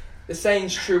 The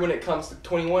saying's true when it comes to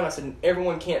 21. I said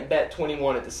everyone can't bet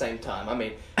 21 at the same time.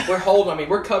 We're holding.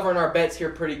 We're covering our bets here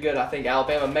pretty good. I think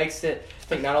Alabama makes it. I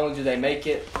think not only do they make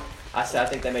it, I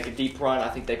think they make a deep run. I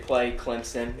think they play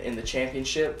Clemson in the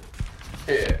championship.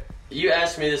 Yeah. You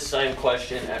asked me this same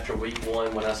question after week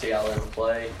 1 when I see Alabama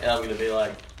play, and I'm going to be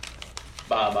like,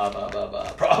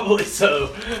 bye. Probably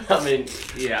so.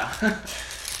 Yeah.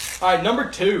 All right, number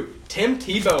 2. Tim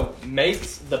Tebow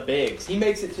makes the bigs. He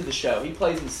makes it to the show. He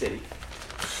plays in City.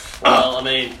 Well,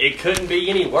 it couldn't be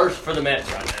any worse for the Mets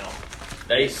right now.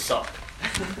 They suck.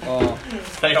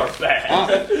 They are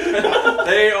bad.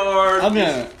 They are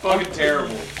fucking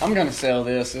terrible. I'm gonna sell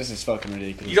this. This is fucking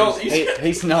ridiculous.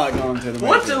 He's not going to the.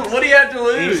 What do you have to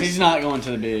lose? He's not going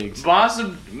to the bigs.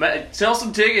 Sell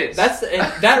some tickets.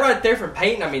 That right there from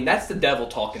Peyton. That's the devil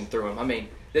talking through him.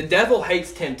 The devil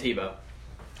hates Tim Tebow.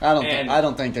 I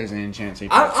don't think there's any chance he.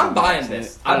 I'm buying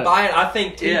this. I'm buying. I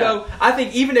think Tebow. Yeah. I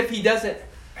think even if he doesn't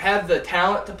have the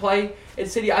talent to play at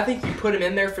City, I think you put him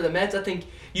in there for the Mets. I think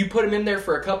you put him in there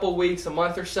for a couple of weeks, a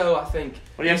month or so. I think.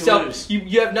 What do you have to lose?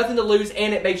 You have nothing to lose,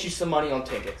 and it makes you some money on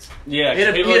tickets. Yeah,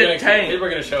 people are going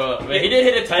to show up. He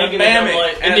did hit a tank in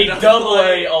the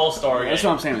Double-A All-Star game. That's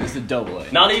what I'm saying. It's the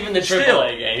Double-A. Not even the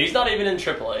Triple-A game. He's not even in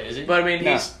Triple-A, is he? But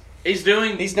he's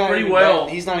doing pretty well.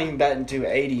 He's not even batting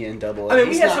 280 in Double-A.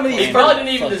 We have some of these. He probably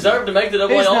didn't even deserve to make the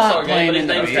Double-A All-Star game, but his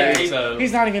name's Tim Tebow.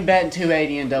 He's not even batting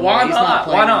 280 in Double-A. Why He's not? not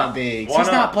playing in the bigs. He's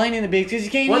not playing in the bigs because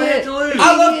he can't hit. What to lose?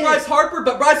 I love Bryce Harper,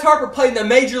 but Bryce Harper played in the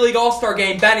Major League All-Star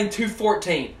game batting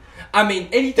 .214.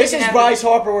 Anything. This is Bryce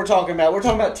Harper we're talking about. We're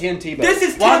talking about Tim Tebow. This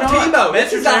is Tim Tebow.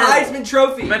 This is the Heisman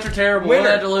Trophy. Mets are terrible. What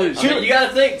had to lose? You got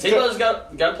to think. Tebow's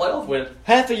got a playoff win.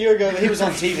 Half a year ago, he was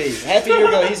on TV. Half a year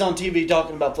ago, he's on TV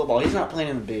talking about football. He's not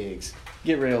playing in the bigs.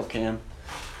 Get real, Cam.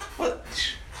 What?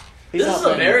 This is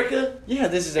America. Yeah,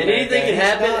 this is and America. anything can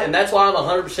happen, and that's why I'm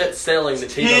 100% selling the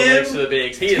Tebow next to the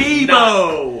bigs. He is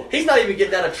Tebow! He's not even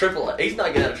getting out of AAA. He's not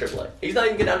getting out of AAA. He's not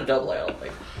even getting out of AA, I don't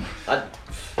think.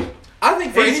 I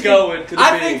think for He's anything, going to the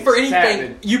I bigs. think for It's anything,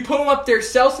 happening. you put him up there,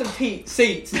 sell some seats,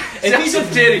 and Sell some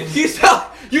titties.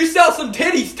 You sell some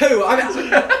titties too.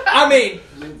 I mean,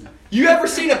 you ever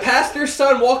seen a pastor's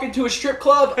son walk into a strip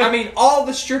club? I mean, all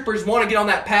the strippers want to get on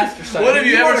that pastor's son. When have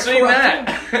you ever wanna seen corrupt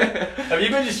that? him? Have you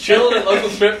been just chilling at local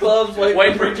strip clubs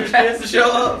waiting for preachers' kids to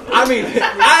show up? I mean,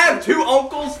 I have 2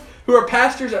 uncles who are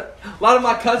pastors. A lot of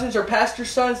my cousins are pastor's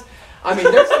sons. I mean,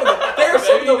 they're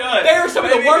some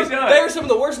of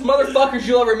the worst motherfuckers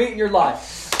you'll ever meet in your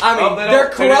life. I mean, they're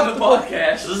corruptible.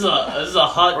 This is a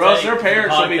hot Russ, take. their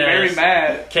parents will be very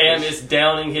mad. Cam is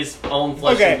downing his own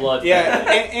flesh and blood.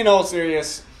 Yeah, in all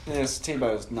seriousness,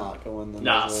 Tebow's not going.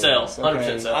 Nah, sell.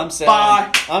 100% sell. I'm selling.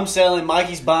 Buy. I'm selling.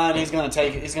 Mikey's buying. He's gonna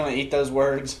take it. He's gonna eat those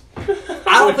words.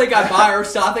 I don't think I buy or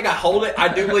sell. I think I hold it.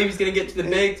 I do believe he's going to get to the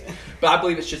bigs, but I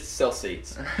believe it's just to sell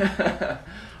seats.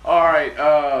 All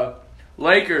right,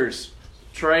 Lakers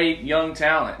trade young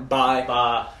talent.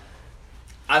 Buy.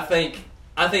 I think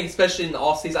especially in the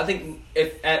off season, I think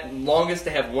if at longest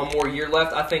they have one more year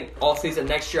left, I think all season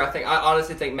next year, I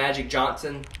honestly think Magic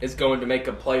Johnson is going to make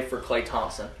a play for Klay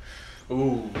Thompson.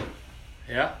 Ooh.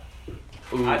 Yeah.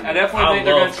 Ooh. I definitely think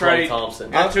they're going to trade.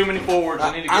 Thompson. Got too many forwards.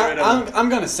 They need to get rid of them. I'm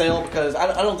gonna sell because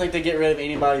I don't think they get rid of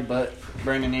anybody but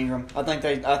Brandon Ingram. I think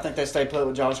they stay put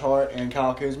with Josh Hart and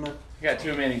Kyle Kuzma. You got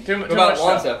too many. Too What about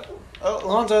much stuff. Lonzo?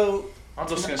 Lonzo. I'm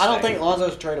just gonna I don't stay. think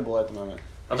Lonzo's tradable at the moment.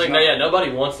 I think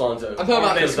nobody wants Lonzo. I'm talking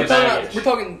about It's this. the We're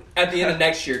talking at the end of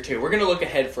next year too. We're going to look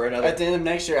ahead for another. At the end of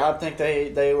next year, I think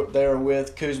they're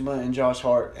with Kuzma and Josh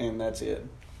Hart, and that's it.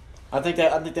 I think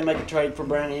they make a trade for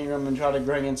Brandon Ingram and try to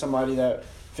bring in somebody that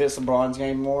fits LeBron's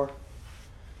game more.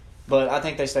 But I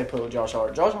think they stay put with Josh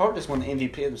Hart. Josh Hart just won the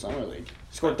MVP of the Summer League.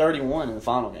 He scored 31 in the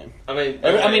final game. I mean,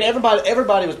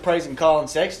 everybody was praising Colin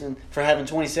Sexton for having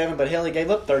 27, but hell, he gave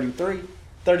up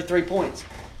 33 points.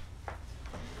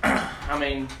 I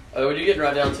mean, when you get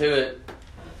right down to it,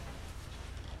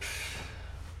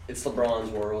 it's LeBron's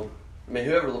world. I mean,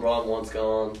 whoever LeBron wants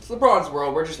gone. It's LeBron's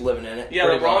world. We're just living in it. yeah,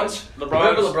 LeBron's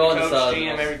Whoever LeBron coach, decides.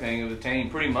 GM, everything of the team,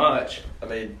 pretty much. I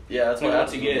mean, yeah, that's what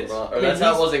Once he happens with gets. LeBron. Or that's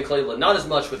how it was in Cleveland. Not as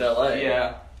much with LA.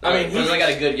 Yeah. I mean, because they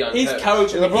got a good young He's coach.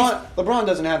 coach. I mean, LeBron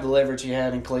doesn't have the leverage he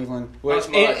had in Cleveland. Not as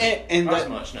much. And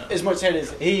much, no. as much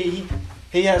as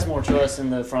he has more trust in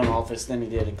the front office than he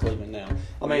did in Cleveland now.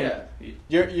 I mean,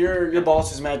 your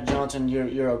boss is Matt Johnson.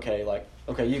 You're okay. Like,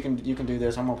 okay, you can do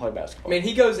this. I'm gonna play basketball. I mean,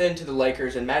 he goes into the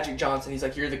Lakers and Magic Johnson. He's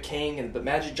like, "You're the king," but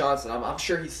Magic Johnson, I'm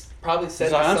sure he's probably said.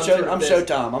 He's like, I'm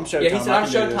Showtime. I'm Showtime. Yeah, he said, "I'm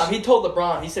Showtime." He told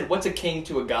LeBron. He said, "What's a king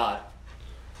to a god?"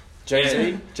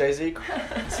 Jay-Z.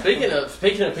 Speaking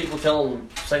of people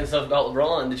saying stuff about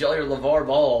LeBron, did y'all hear LeVar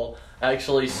Ball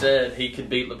actually said he could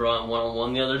beat LeBron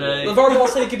one-on-one the other day? LeVar Ball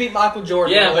said he could beat Michael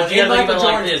Jordan. Yeah, but you in gotta think Michael about it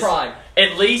like Jordan's this. prime.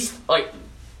 At least,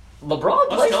 LeBron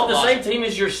plays for the tell same team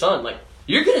as your son.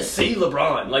 You're going to see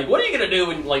LeBron. What are you going to do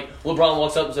when, LeBron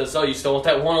walks up and says, "So, you still want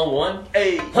that one-on-one?"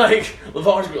 Hey. LeVar's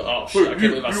going to go, "Oh, shit, I can't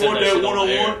believe I said that shit on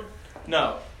the air."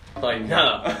 No.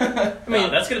 No. I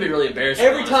mean, that's going to be really embarrassing.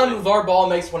 Every time honestly. LeVar Ball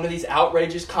makes one of these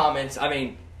outrageous comments, I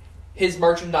mean, his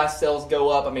merchandise sales go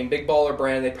up. I mean, Big Baller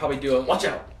Brand, they probably do Watch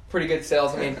out. pretty good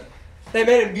sales. I mean, they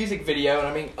made a music video, and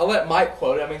I mean, I'll let Mike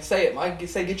quote it. I mean, say it, Mike.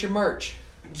 Say, "Get your merch."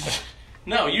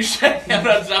 No, you said I'm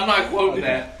not quoting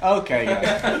that. Okay,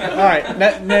 guys. All right,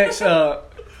 next,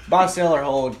 buy, sell, or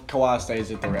hold. Kawhi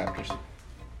stays at the Raptors.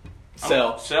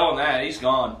 Sell. I'm selling that. He's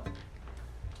gone.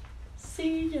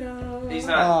 See ya. He's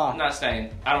not staying.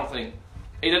 I don't think.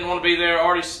 He doesn't want to be there.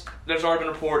 There's already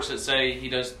been reports that say he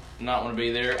does not want to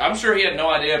be there. I'm sure he had no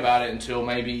idea about it until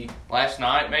maybe last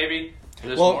night, maybe.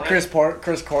 This morning.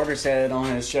 Chris Carter said on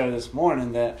his show this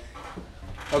morning that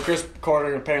Chris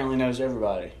Carter apparently knows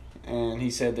everybody, and he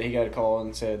said that he got a call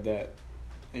and said that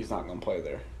he's not going to play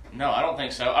there. No, I don't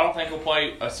think so. I don't think he'll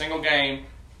play a single game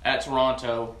at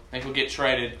Toronto. I think he'll get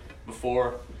traded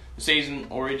before the season,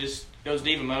 or he just goes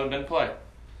diva mode and doesn't play.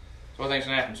 That's what I think's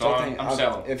gonna happen. So I'm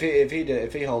selling.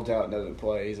 If he holds out and doesn't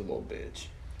play, he's a little bitch.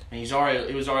 And he was already a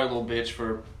little bitch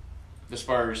for the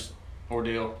Spurs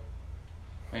ordeal.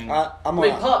 I mean,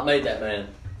 Pop made that man.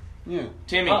 Yeah.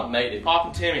 Timmy. Pop made it. Pop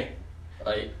and Timmy.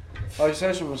 You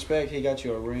show some respect. He got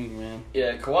you a ring, man.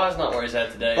 Yeah, Kawhi's not where he's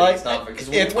at today. It's not because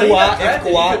if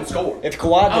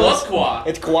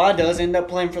Kawhi does end up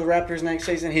playing for the Raptors next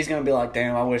season, he's gonna be like,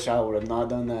 "Damn, I wish I would have not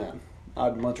done that.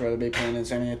 I'd much rather be playing in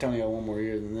San Antonio one more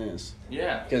year than this."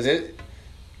 Yeah. Because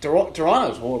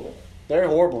Toronto's horrible. They're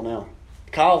horrible now.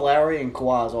 Kyle Lowry and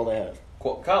Kawhi is all they have.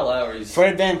 Kyle Lowry's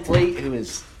Fred VanVleet, who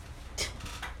is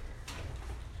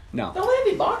No. Don't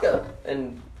leave Ibaka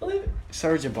and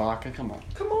Serge Ibaka, come on.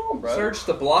 Come on, bro. Serge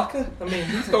Ibaka? I mean,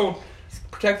 he's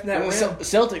protecting that rim.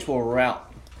 Celtics will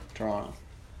rout Toronto.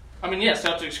 I mean, yeah,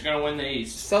 Celtics are going to win the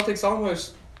East. Celtics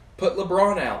almost put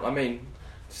LeBron out. I mean,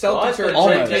 Celtics are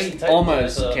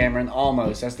almost, Cameron,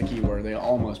 almost. That's the key word. They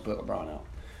almost put LeBron out.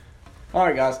 All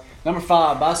right, guys. Number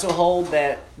 5, I still hold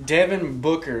that Devin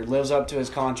Booker lives up to his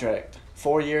contract.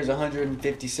 4 years,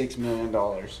 $156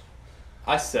 million.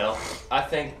 I sell. I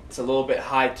think it's a little bit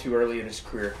high too early in his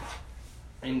career.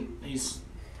 And he's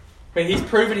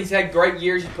proven he's had great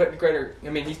years. He's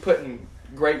putting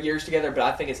great years together, but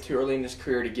I think it's too early in his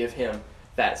career to give him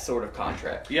that sort of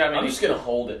contract. Yeah, I mean, I'm just gonna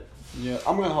hold it. Yeah,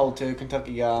 I'm gonna hold too.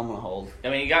 Kentucky guy, I'm gonna hold. I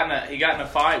mean, he got in a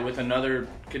fight with another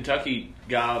Kentucky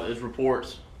guy. There's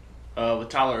reports with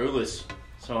Tyler Ulis.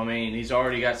 So I mean, he's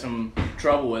already got some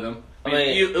trouble with him. I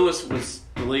mean, Ulis was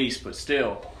released, but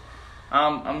still,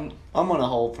 I'm gonna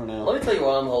hold for now. Let me tell you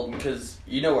why I'm holding, because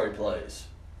you know where he plays.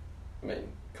 I mean,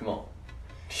 come on.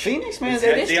 Phoenix, man,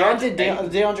 they drafted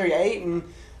DeAndre Ayton.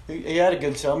 He had a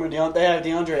good summer. They have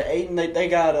DeAndre Ayton. They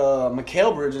got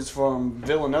Mikal Bridges from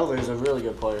Villanova, who's a really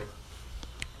good player.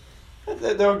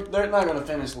 They're not going to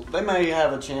finish. They may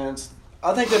have a chance.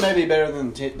 I think they may be better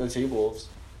than the T-Wolves.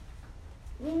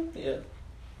 Yeah.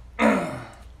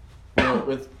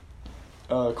 With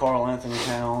Karl Anthony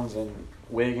Towns and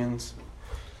Wiggins.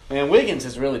 Man, Wiggins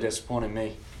has really disappointed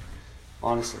me,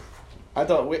 honestly. I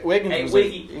thought Wiggins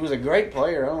he was a great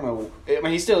player. I don't know. I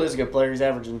mean, he still is a good player. He's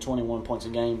averaging 21 points a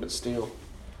game, but still.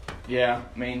 Yeah,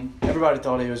 I mean, everybody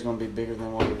thought he was going to be bigger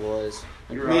than what he was.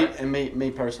 You're right. And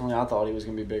me personally, I thought he was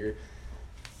going to be bigger.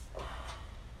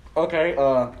 Okay,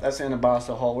 that's the end of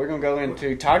Boston Hall. We're going to go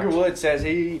into Tiger Woods says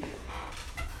he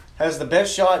has the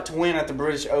best shot to win at the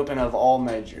British Open of all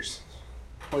majors.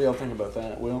 What do y'all think about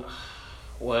that, Will?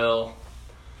 Well,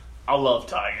 I love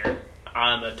Tiger.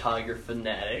 I'm a Tiger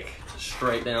fanatic,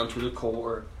 straight down to the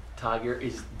core. Tiger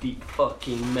is the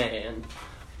fucking man.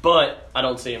 But I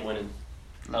don't see him winning.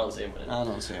 I don't see him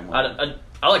winning.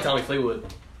 I like Tommy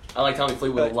Fleetwood. I like Tommy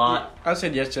Fleetwood a lot. I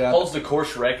said yesterday. Holds the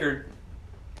course record.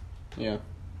 Yeah.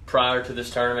 Prior to this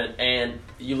tournament, and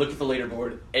you look at the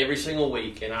leaderboard every single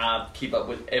week, and I keep up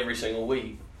with every single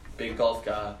week. Big golf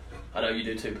guy. I know you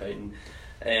do too, Peyton.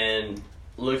 And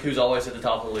look who's always at the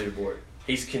top of the leaderboard.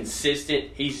 He's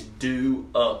consistent. He's due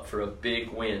up for a big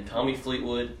win. Tommy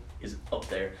Fleetwood is up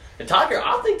there. And Tiger,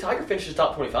 I think Tiger finishes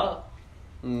top 25.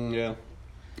 Yeah.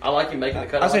 I like him making the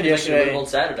cut. I said yesterday on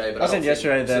Saturday, but I said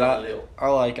yesterday that I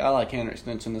like Henrik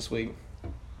Stenson this week.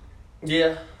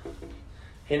 Yeah.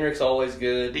 Henrik's always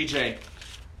good. DJ,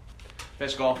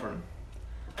 best golfer.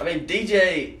 I mean,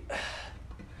 DJ,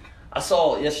 I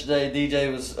saw yesterday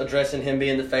DJ was addressing him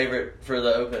being the favorite for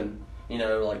the Open, you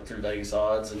know, like through Vegas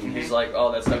odds. And he's like,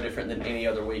 oh, that's no different than any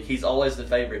other week. He's always the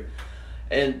favorite.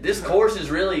 And this course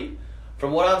is really,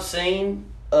 from what I've seen,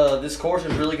 this course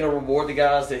is really going to reward the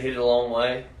guys that hit it a long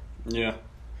way. Yeah.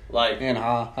 And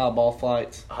high ball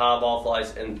flights. High ball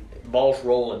flights and balls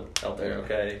rolling out there,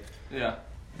 okay? Yeah.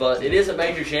 But it is a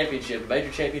major championship. Major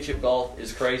championship golf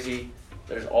is crazy.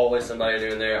 There's always somebody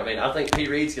doing there. I mean, I think Pete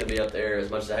Reed's going to be up there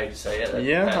as much as I hate to say it.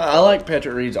 Yeah, I like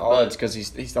Patrick Reed's odds because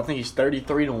I think he's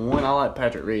 33-1. I like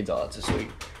Patrick Reed's odds this week.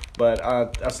 But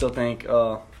I still think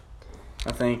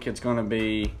it's going to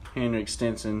be Henrik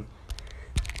Stenson.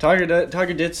 Tiger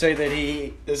did say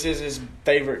that this is his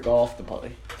favorite golf to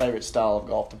play, favorite style of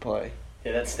golf to play.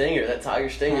 Yeah, that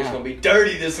Tiger Stinger is going to be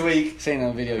dirty this week. Seen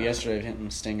a video yesterday of hitting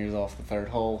stingers off the third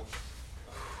hole.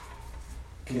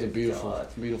 It's a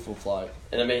beautiful flight.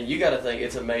 And I mean, you got to think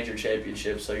it's a major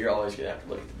championship, so you're always going to have to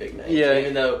look at the big names. Yeah.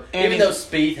 Even though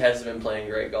Spieth hasn't been playing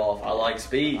great golf, I like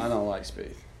Spieth. I don't like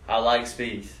Spieth. I like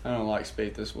Spieth. I don't like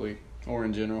Spieth this week or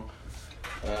in general.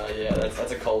 Yeah,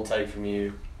 that's a cold take from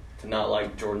you to not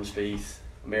like Jordan Spieth,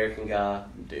 American guy,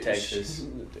 Texas.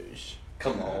 Douche.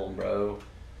 Come on, bro.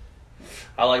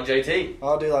 I like JT.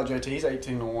 I do like JT. He's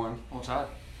 18-1. What's that?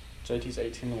 JT's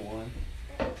 18-1.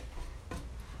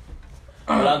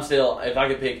 But I'm still, if I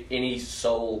could pick any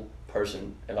sole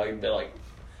person, if I could bet, like,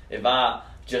 if I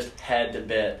just had to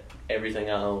bet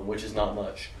everything I own, which is not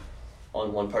much,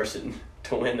 on one person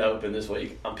to win the Open this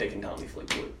week, I'm picking Tommy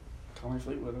Fleetwood. Tommy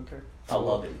Fleetwood, okay. I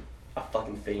love him. I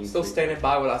fucking fiend. Still standing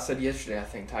by what I said yesterday. I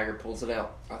think Tiger pulls it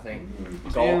out. I think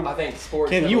golf. Damn. I think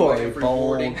sports. Ken, you are a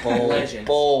bold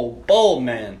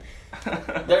man.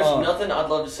 There's nothing I'd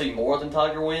love to see more than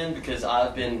Tiger win because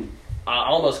I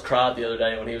almost cried the other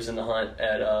day when he was in the hunt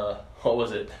at what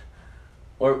was it?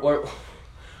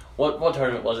 What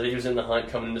tournament was it? He was in the hunt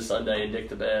coming into Sunday and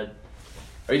dicked the bed.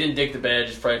 Or he didn't dick the bed,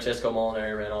 just Francesco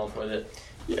Molinari ran off with it.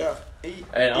 Yeah. And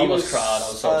I almost cried. I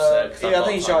was so upset. Yeah, I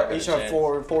think he shot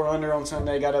 4 under on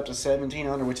Sunday. Got up to 17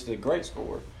 under, which is a great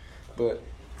score. But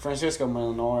Francisco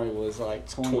Molinari was like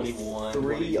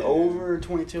 23 over,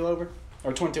 22 over,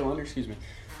 or 22 under. Excuse me.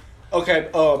 Okay.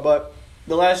 But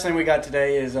the last thing we got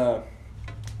today is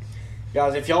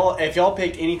guys. If y'all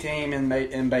picked any team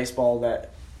in baseball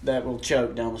that will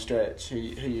choke down the stretch, who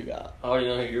you got? I already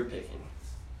know who you're picking.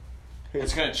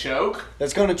 It's gonna choke.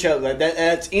 That's gonna choke.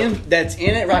 That's in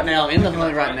it right now, in the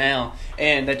hunt right now,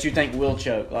 and that you think will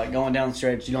choke. Like going down the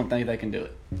stretch, you don't think they can do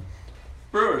it.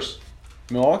 Brewers.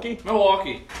 Milwaukee.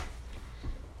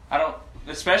 I don't.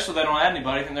 Especially they don't add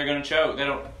anybody. I think they're gonna choke. They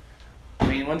don't. I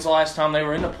mean, when's the last time they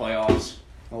were in the playoffs?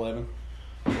 11.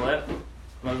 What?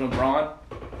 Was with Braun?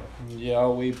 Yeah,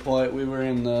 we were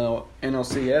in the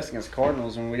NLCS against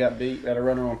Cardinals when we got beat. We had a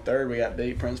runner on third. We got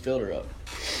beat. Prince Fielder up.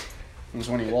 That's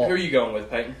when he walked. Who are you going with,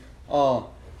 Peyton?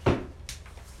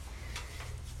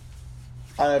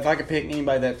 If I could pick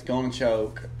anybody that's going to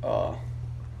choke, I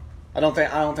don't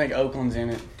think Oakland's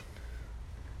in it.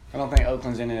 I don't think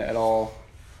Oakland's in it at all.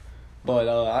 But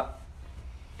I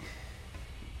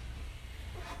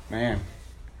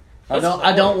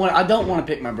don't want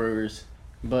to pick my Brewers,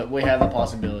 but we have a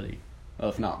possibility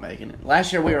of not making it.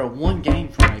 Last year we were 1 game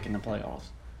from making the playoffs.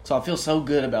 So I feel so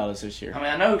good about us this year. I mean,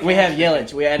 I know we have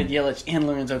Yelich. We added Yelich and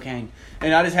Lorenzo Cain,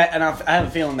 and I have a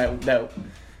feeling that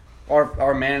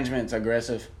our management's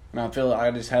aggressive, and I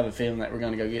just have a feeling that we're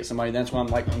going to go get somebody. That's why I'm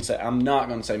not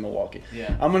going to say Milwaukee.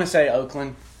 Yeah. I'm going to say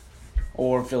Oakland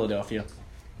or Philadelphia.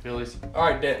 Phillies. All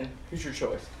right, Denton. Who's your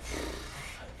choice?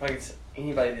 If I could say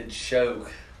anybody to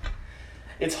choke.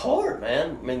 It's hard,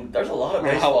 man. I mean, there's a lot of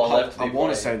baseball left to be I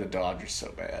want to played. say the Dodgers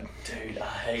so bad. Dude, I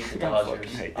hate the I Dodgers.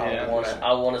 fucking hate I them. want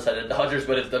to say the Dodgers,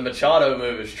 but if the Machado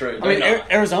move is true, I mean, they're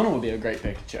not. Arizona would be a great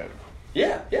pick to choke.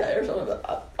 Yeah, Arizona.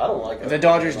 But I don't like it. If the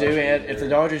Dodgers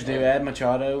do add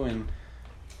Machado and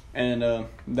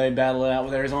they battle it out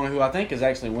with Arizona, who I think is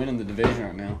actually winning the division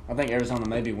right now. I think Arizona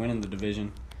may be winning the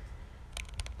division.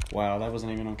 Wow, that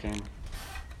wasn't even on camera.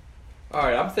 All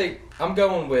right, I'm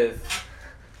going with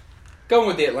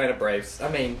the Atlanta Braves. I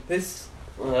mean, this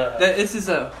is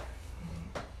an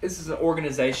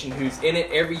organization who's in it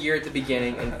every year at the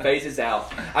beginning and phases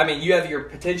out. I mean, you have your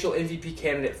potential MVP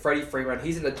candidate Freddie Freeman.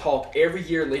 He's in the talk every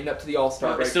year leading up to the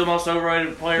All-Star break. Still most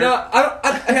overrated player. No,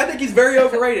 I think he's very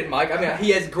overrated, Mike. I mean,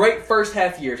 he has great first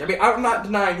half years. I mean, I'm not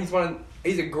denying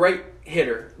he's a great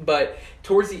hitter, but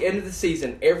towards the end of the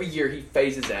season, every year he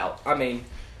phases out. I mean,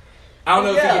 I don't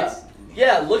know if he gets.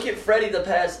 Yeah, look at Freddie look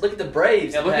at the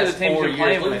Braves. Yeah, look at the teams 4 he's years.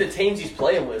 playing Look with. at the teams he's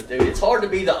playing with, dude. It's hard to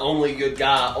be the only good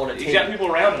guy on a team. He's got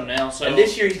people around him now. So and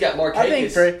this year he's got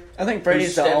Markakis. I think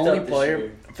Freddie's the only player.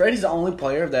 year. Freddie's the only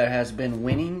player that has been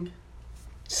winning,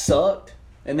 sucked,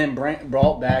 and then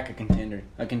brought back a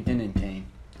contending team.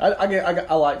 I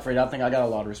like Freddie. I think I got a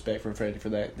lot of respect for Freddie for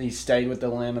that. He stayed with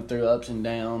Atlanta through ups and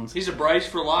downs. he's a Braves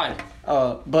for life.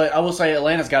 But I will say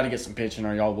Atlanta's got to get some pitching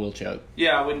or y'all will choke.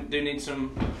 Yeah, we do need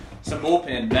some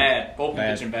bullpen. Bullpen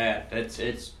pitching bad.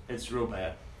 It's real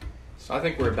bad. So I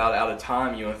think we're about out of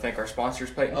time. You want to thank our sponsors,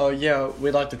 Peyton? Yeah,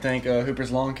 we'd like to thank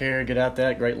Hooper's Lawn Care. Get out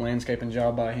that great landscaping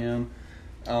job by him,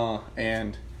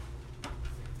 and.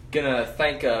 Gonna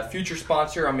thank a future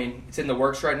sponsor. I mean, it's in the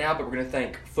works right now, but we're gonna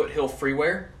thank Foothill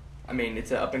Freewear. I mean,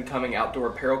 it's an up-and-coming outdoor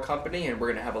apparel company, and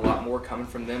we're gonna have a lot more coming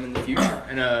from them in the future.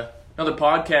 And another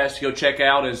podcast to go check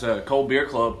out is Cold Beer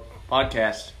Club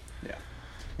podcast. Yeah,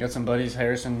 got some buddies,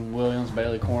 Harrison Williams,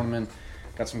 Bailey Cornman.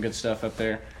 Got some good stuff up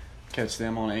there. Catch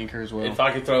them on Anchor as well. If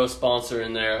I could throw a sponsor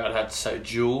in there, I'd have to say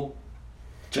Jewel.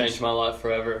 Changed my life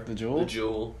forever. The Jewel? The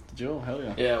Jewel. The Jewel, hell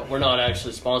yeah. Yeah, we're not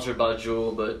actually sponsored by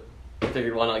Jewel, but I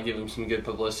figured why not give them some good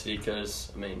publicity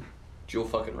because, I mean, Jewel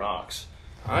fucking rocks.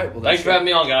 All right. Well, Thanks for having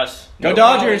me on, guys. Go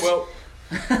Dodgers! Well,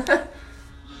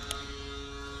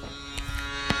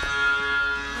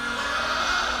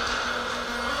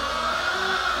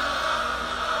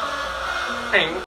 Hey.